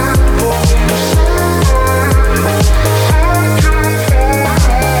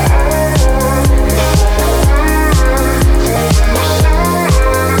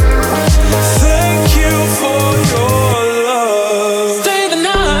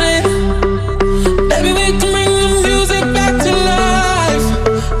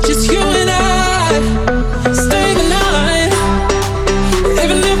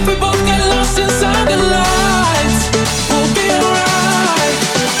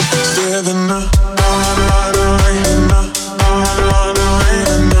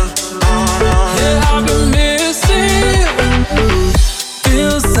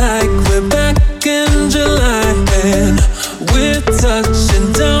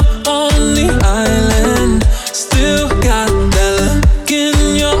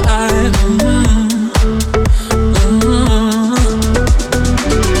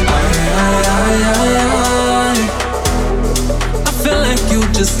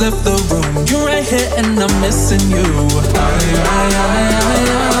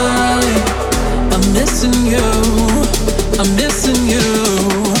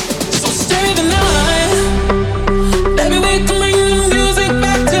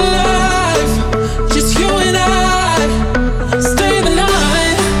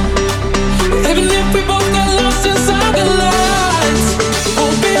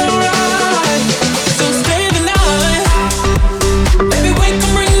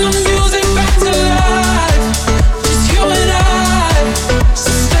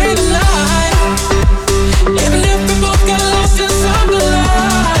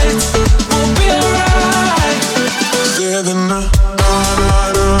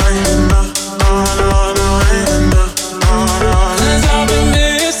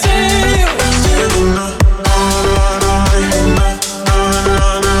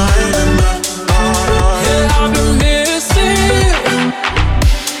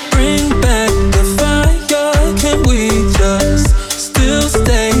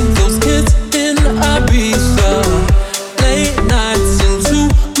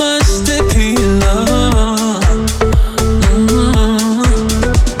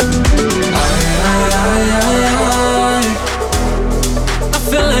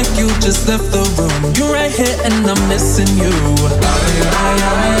 you just left the room. You're right here and I'm missing you.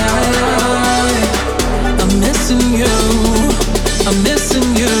 I'm missing you. I'm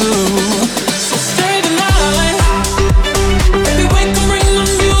missing you. So stay the night. Baby, we can bring the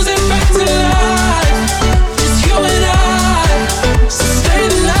music back to life. Just you and I. So stay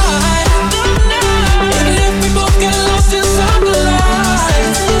the night. Even if we both get lost inside the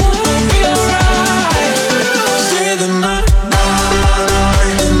lights, we'll be alright. Stay the night.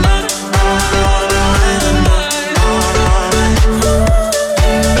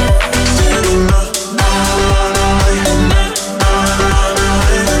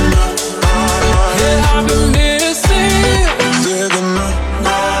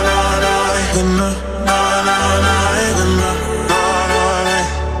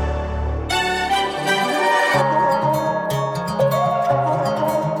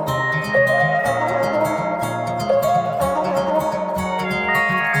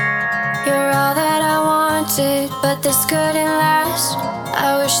 But this couldn't last.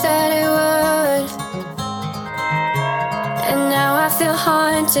 I wish that it would. And now I feel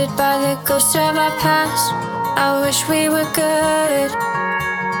haunted by the ghost of our past. I wish we were good.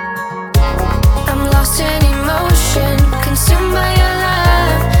 I'm lost in emotion, consumed by your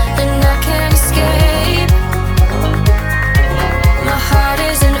love, and I can't escape. My heart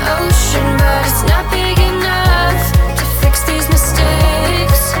is an ocean, but it's not big enough to fix these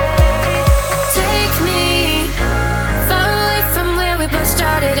mistakes. Take me far away from where we both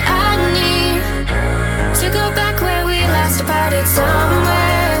started. I need to go back where we last departed.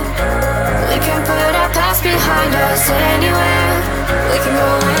 Somewhere we can put our past behind us. Anywhere we can go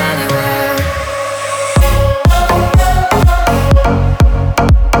anywhere.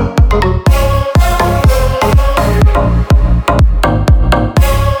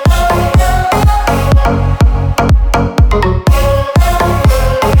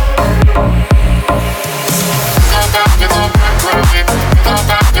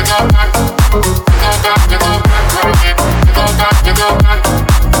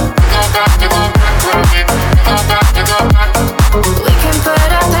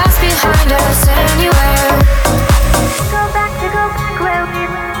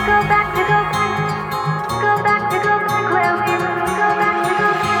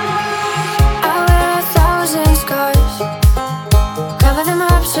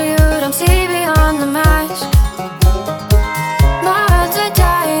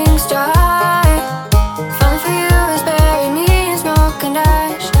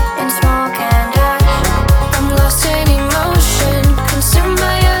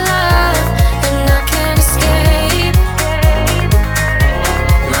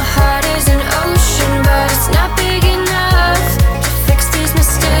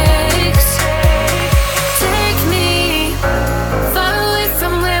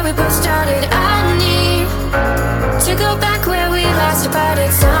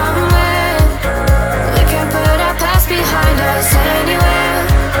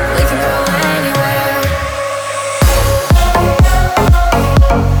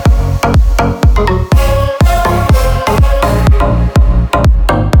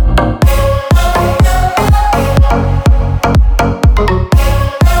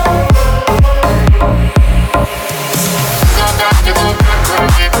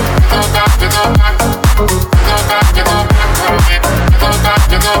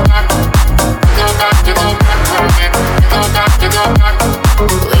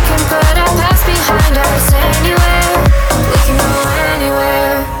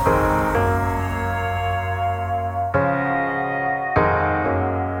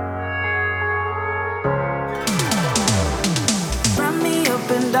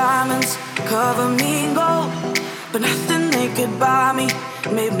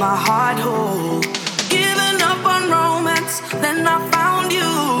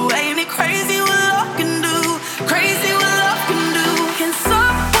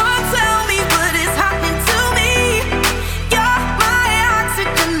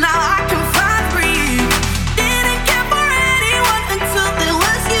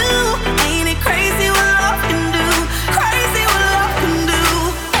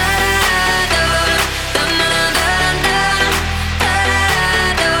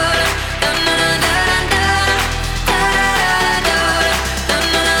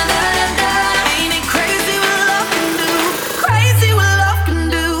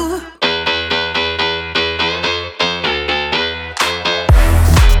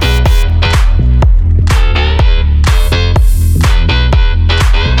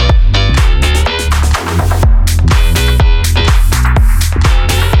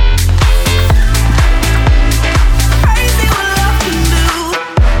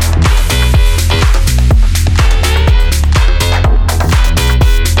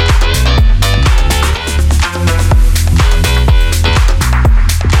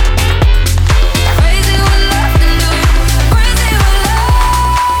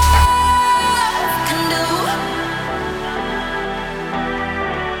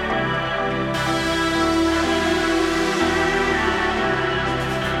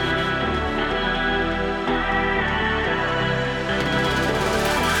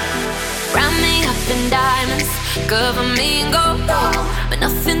 and diamonds, cover me in gold, but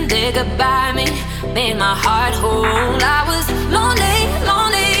nothing they could buy me made my heart whole. I was lonely,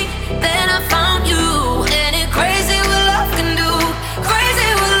 lonely, then I found you. And it crazy what love can do, crazy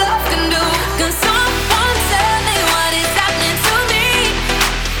what love can do. Can someone tell me what is happening to me?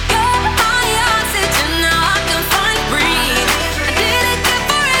 You're my oxygen, now I can finally breathe. I didn't care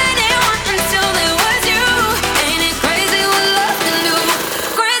for anyone until it was you. Ain't it crazy what love can do,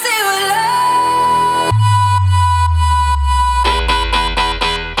 crazy what love.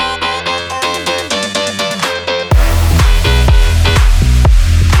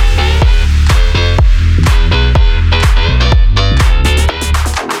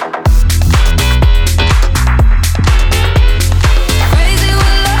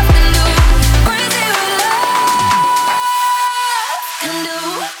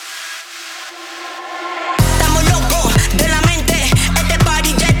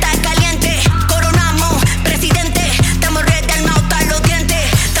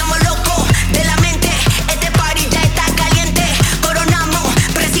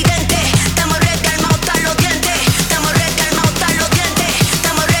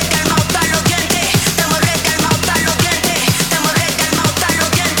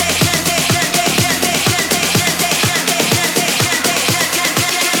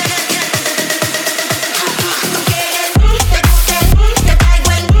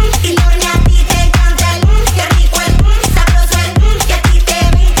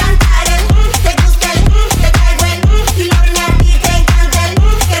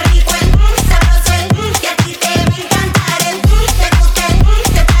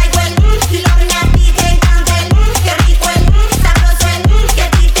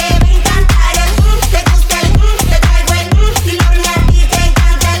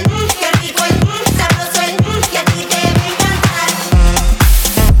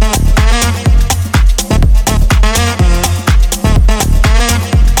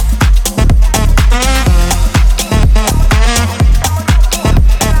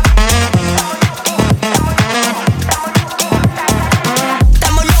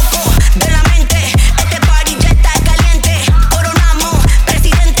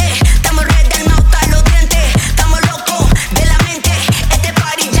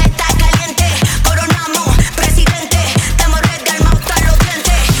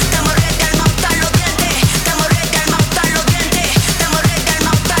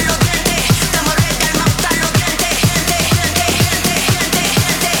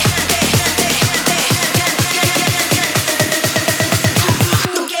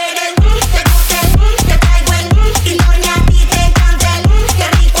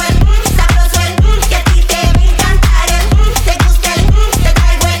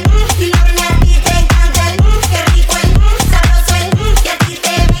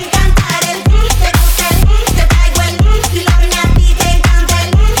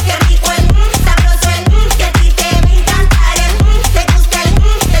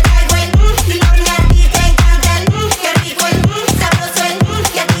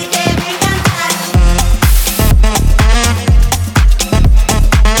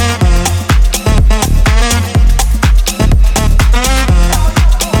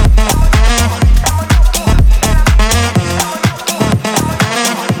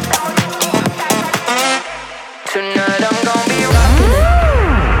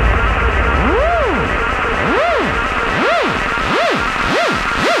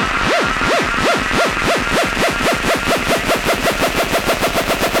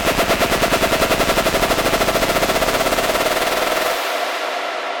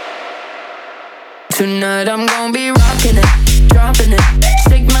 Tonight I'm gonna be rocking it, dropping it.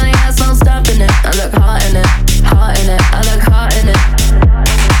 Shake my ass, no stopping it. I look hot in it, hot in it. I look hot in it.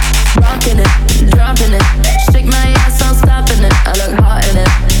 Rocking it, dropping it. Shake my ass, no stopping it. I look hot in it,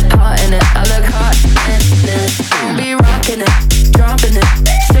 hot in it. I look hot in it. I'll be rocking it, dropping it.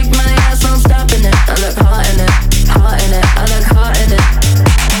 Shake my ass, no stopping it. I look hot in it, hot in it. I look hot in it.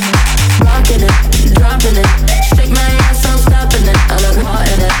 Rocking it, dropping it. Shake my ass, no stopping it. I look hot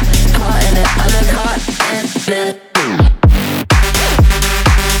in it, hot in it. I look hot in it.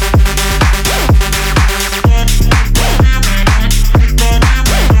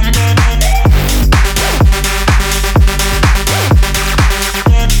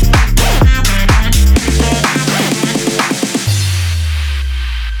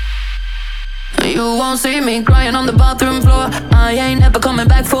 You won't see me crying on the bathroom floor. I ain't never coming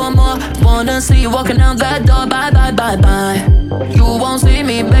back for more. Wanna see you walking out that door. Bye, bye, bye, bye. You won't see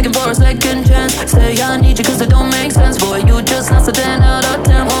me begging for a second chance. Say I need you cause it don't make sense. Boy, you just lost a 10 out of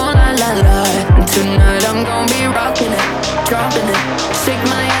 10. Oh, la, la, la. Tonight I'm gonna be rocking it, dropping it. Shake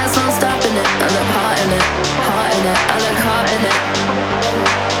my ass, I'm stopping it. I love how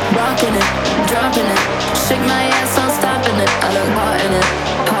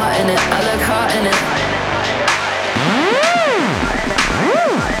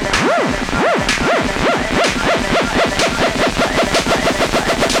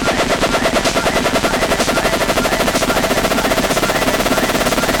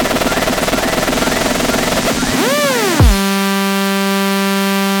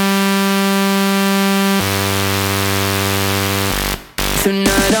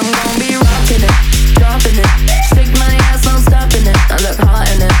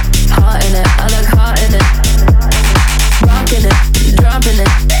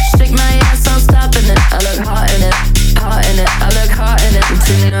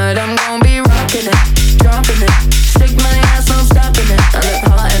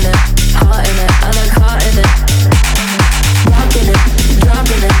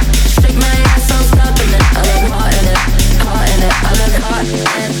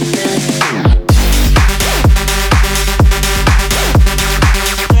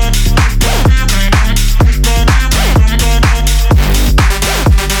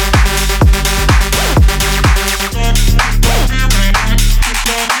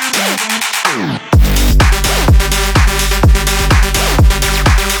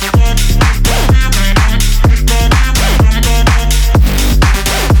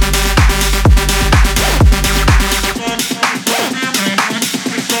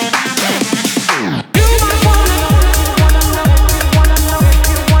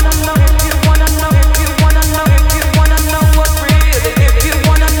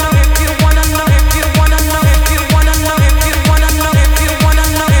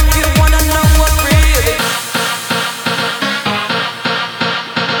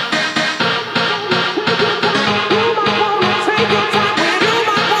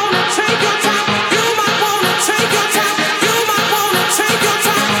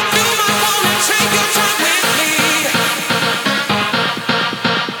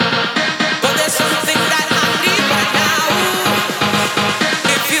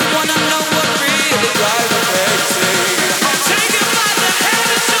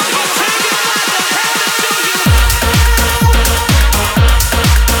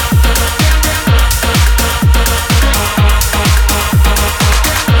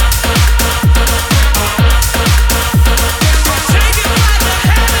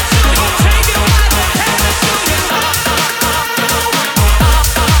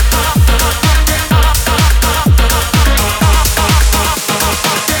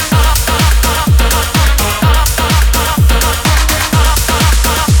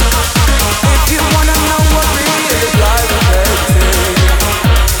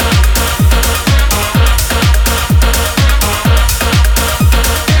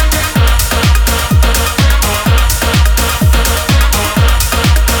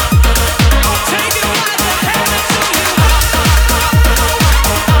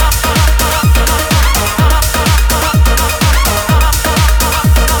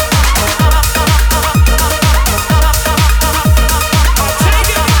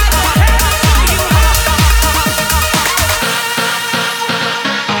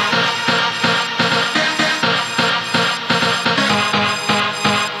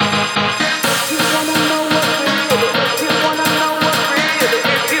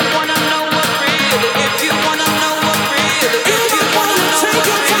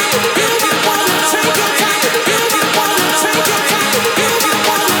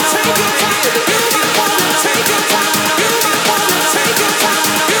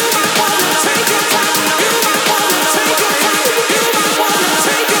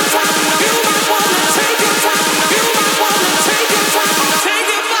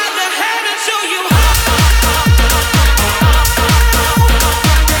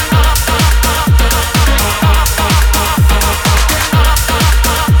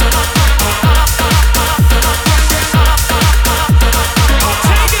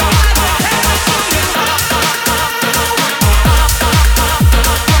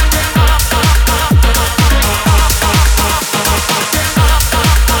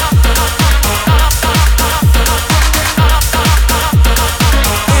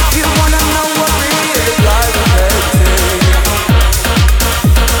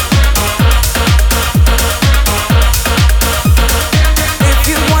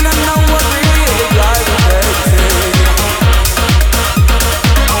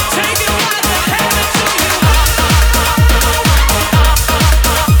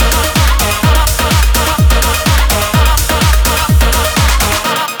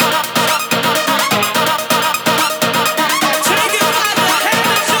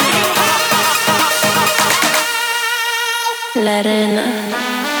arena.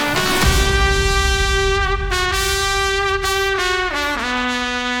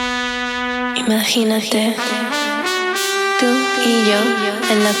 Imagínate, tú y yo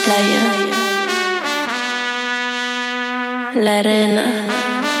en la playa, la arena,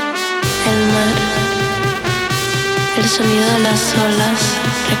 el mar, el sonido de las olas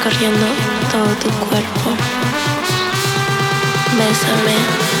recorriendo todo tu cuerpo. Bésame,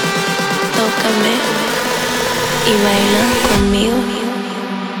 tócame y baila conmigo.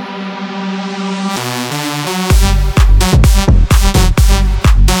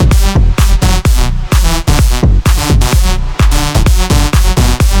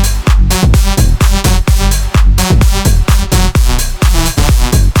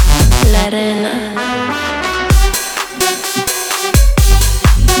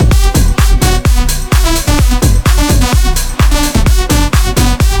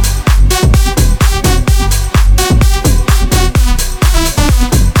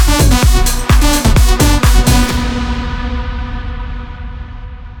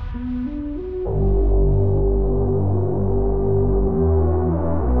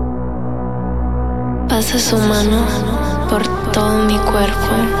 Pasa su mano por todo mi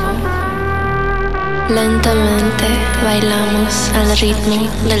cuerpo. Lentamente bailamos al ritmo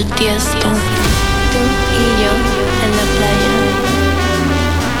del tiesto. Tú y yo en la playa.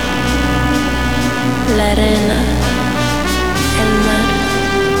 La arena, el mar,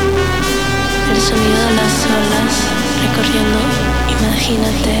 el sonido de las olas recorriendo.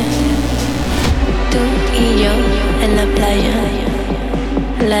 Imagínate, tú y yo en la playa.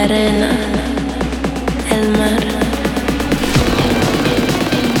 La arena, el mar.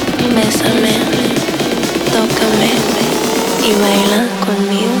 Bésame, tócame y baila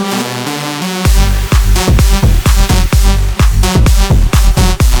conmigo.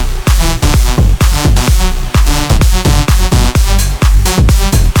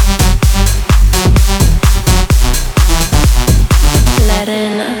 La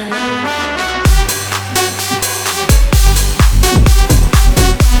arena.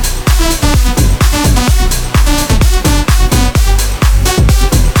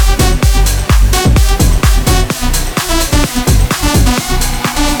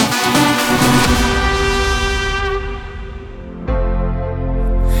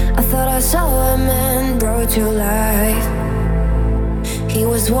 To life. He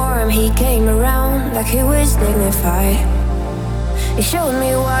was warm, he came around like he was dignified. He showed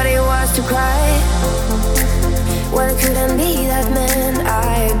me what it was to cry. Well, it couldn't be that man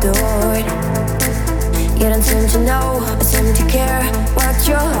I adored. You don't seem to know, I seem to care what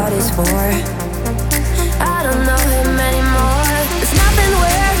your heart is for. I don't know him anymore. There's nothing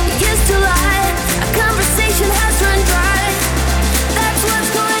where he used to lie. Our conversation has run dry. That's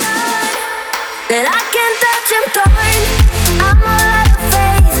what's going on. That I can't touch him torn. I'm all out of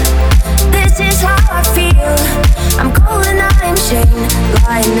faith. This is how I feel. I'm cold and I'm shamed,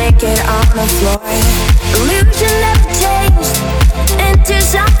 lying naked on the floor. Illusion never changed into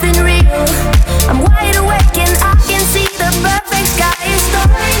something real. I'm wide awake and I can see the perfect sky is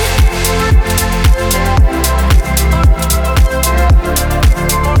torn.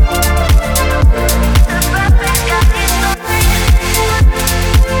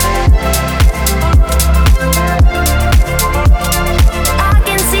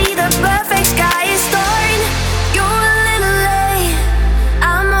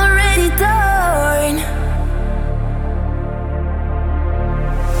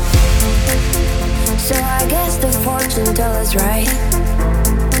 Right,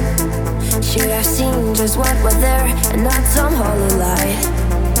 should have seen just what was there and not some hollow light.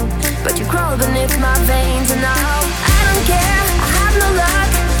 But you crawl beneath my veins and now I don't care, I have no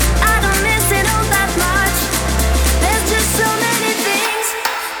luck. I don't miss it all that much. There's just so many things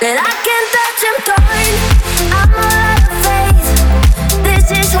that I can't touch and torn. I'm all out of faith.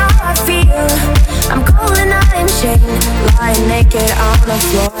 This is how I feel. I'm cold and I'm shamed, lying naked on the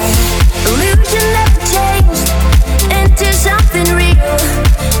floor. Illusion never changed into something real.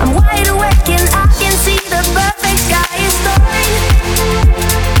 I'm wide awake and I can see the perfect sky is torn.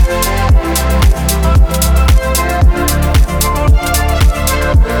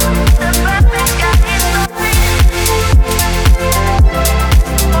 The perfect sky is torn.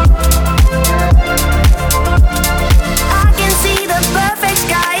 I can see the perfect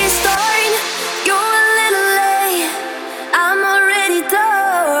sky is torn. You're a little late, I'm already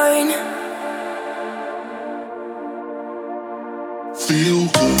torn.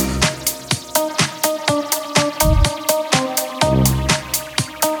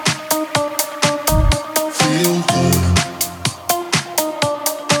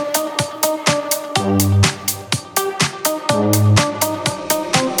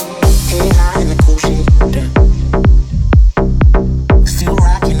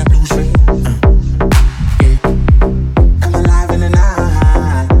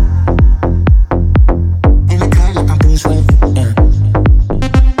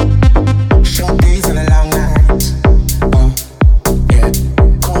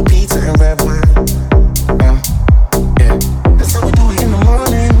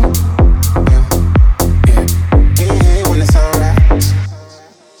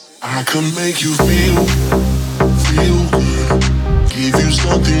 can make you feel good. Give you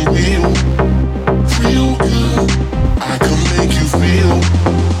something real good. I can make you feel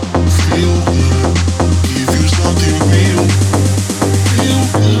good. Give you something real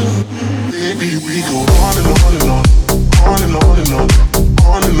good. Baby, we go on and on and on, on and on and on,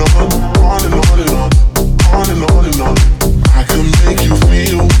 on and on, on and on and on, on and on and on. I can make you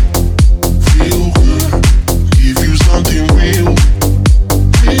feel good. Give you something real good.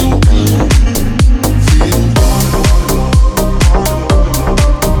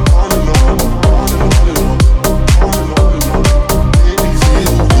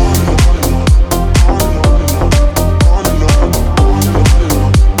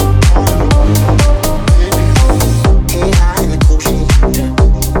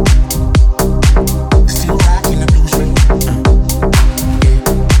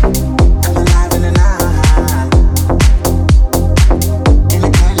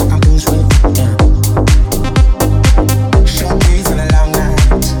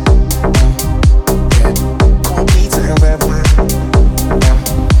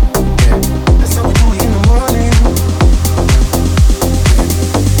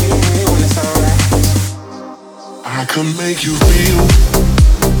 Make you feel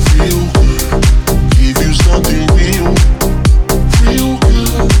good. Give you something real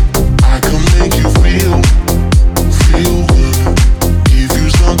good. I can make you feel good. Give you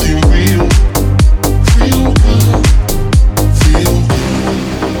something real good. Feel good.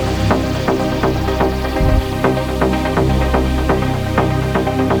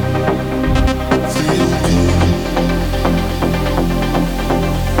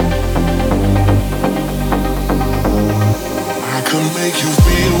 Make you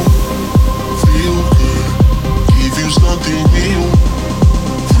feel good. Give you something real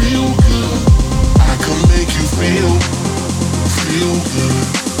good. I can make you feel good.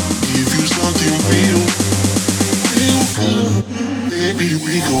 Give you something real good. Baby,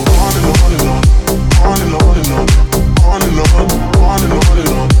 we go on and on and on, on and on and on, on and on, on and on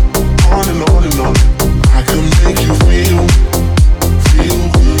and on, on and on and on. I can make you feel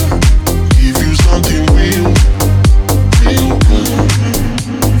good. Give you something real good.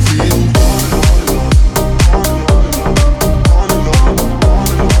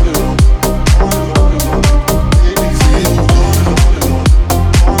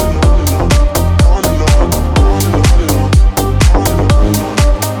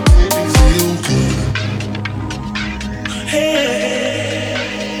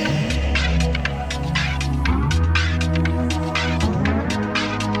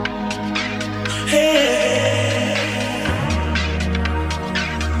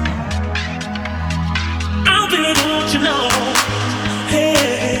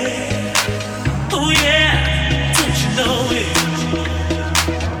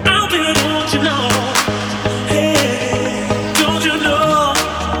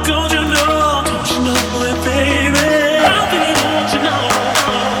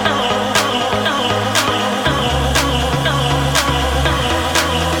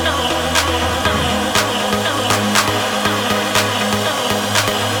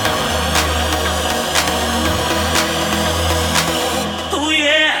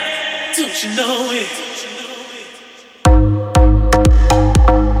 Don't you know?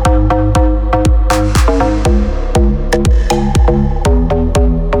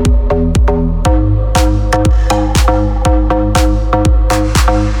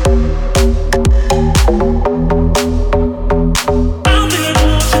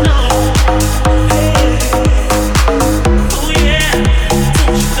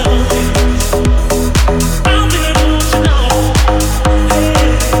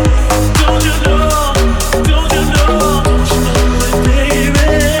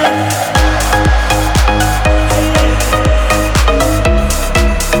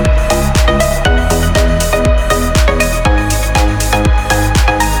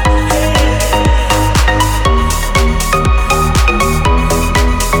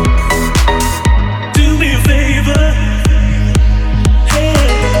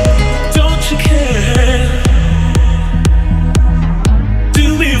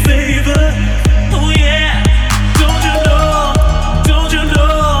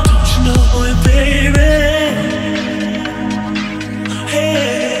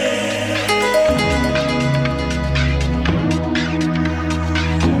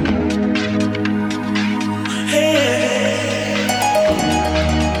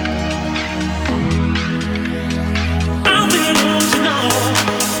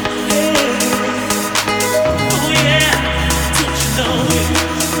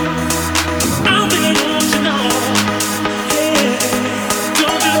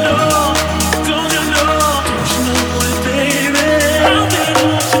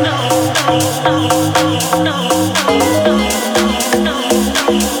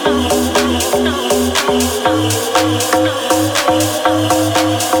 Bye.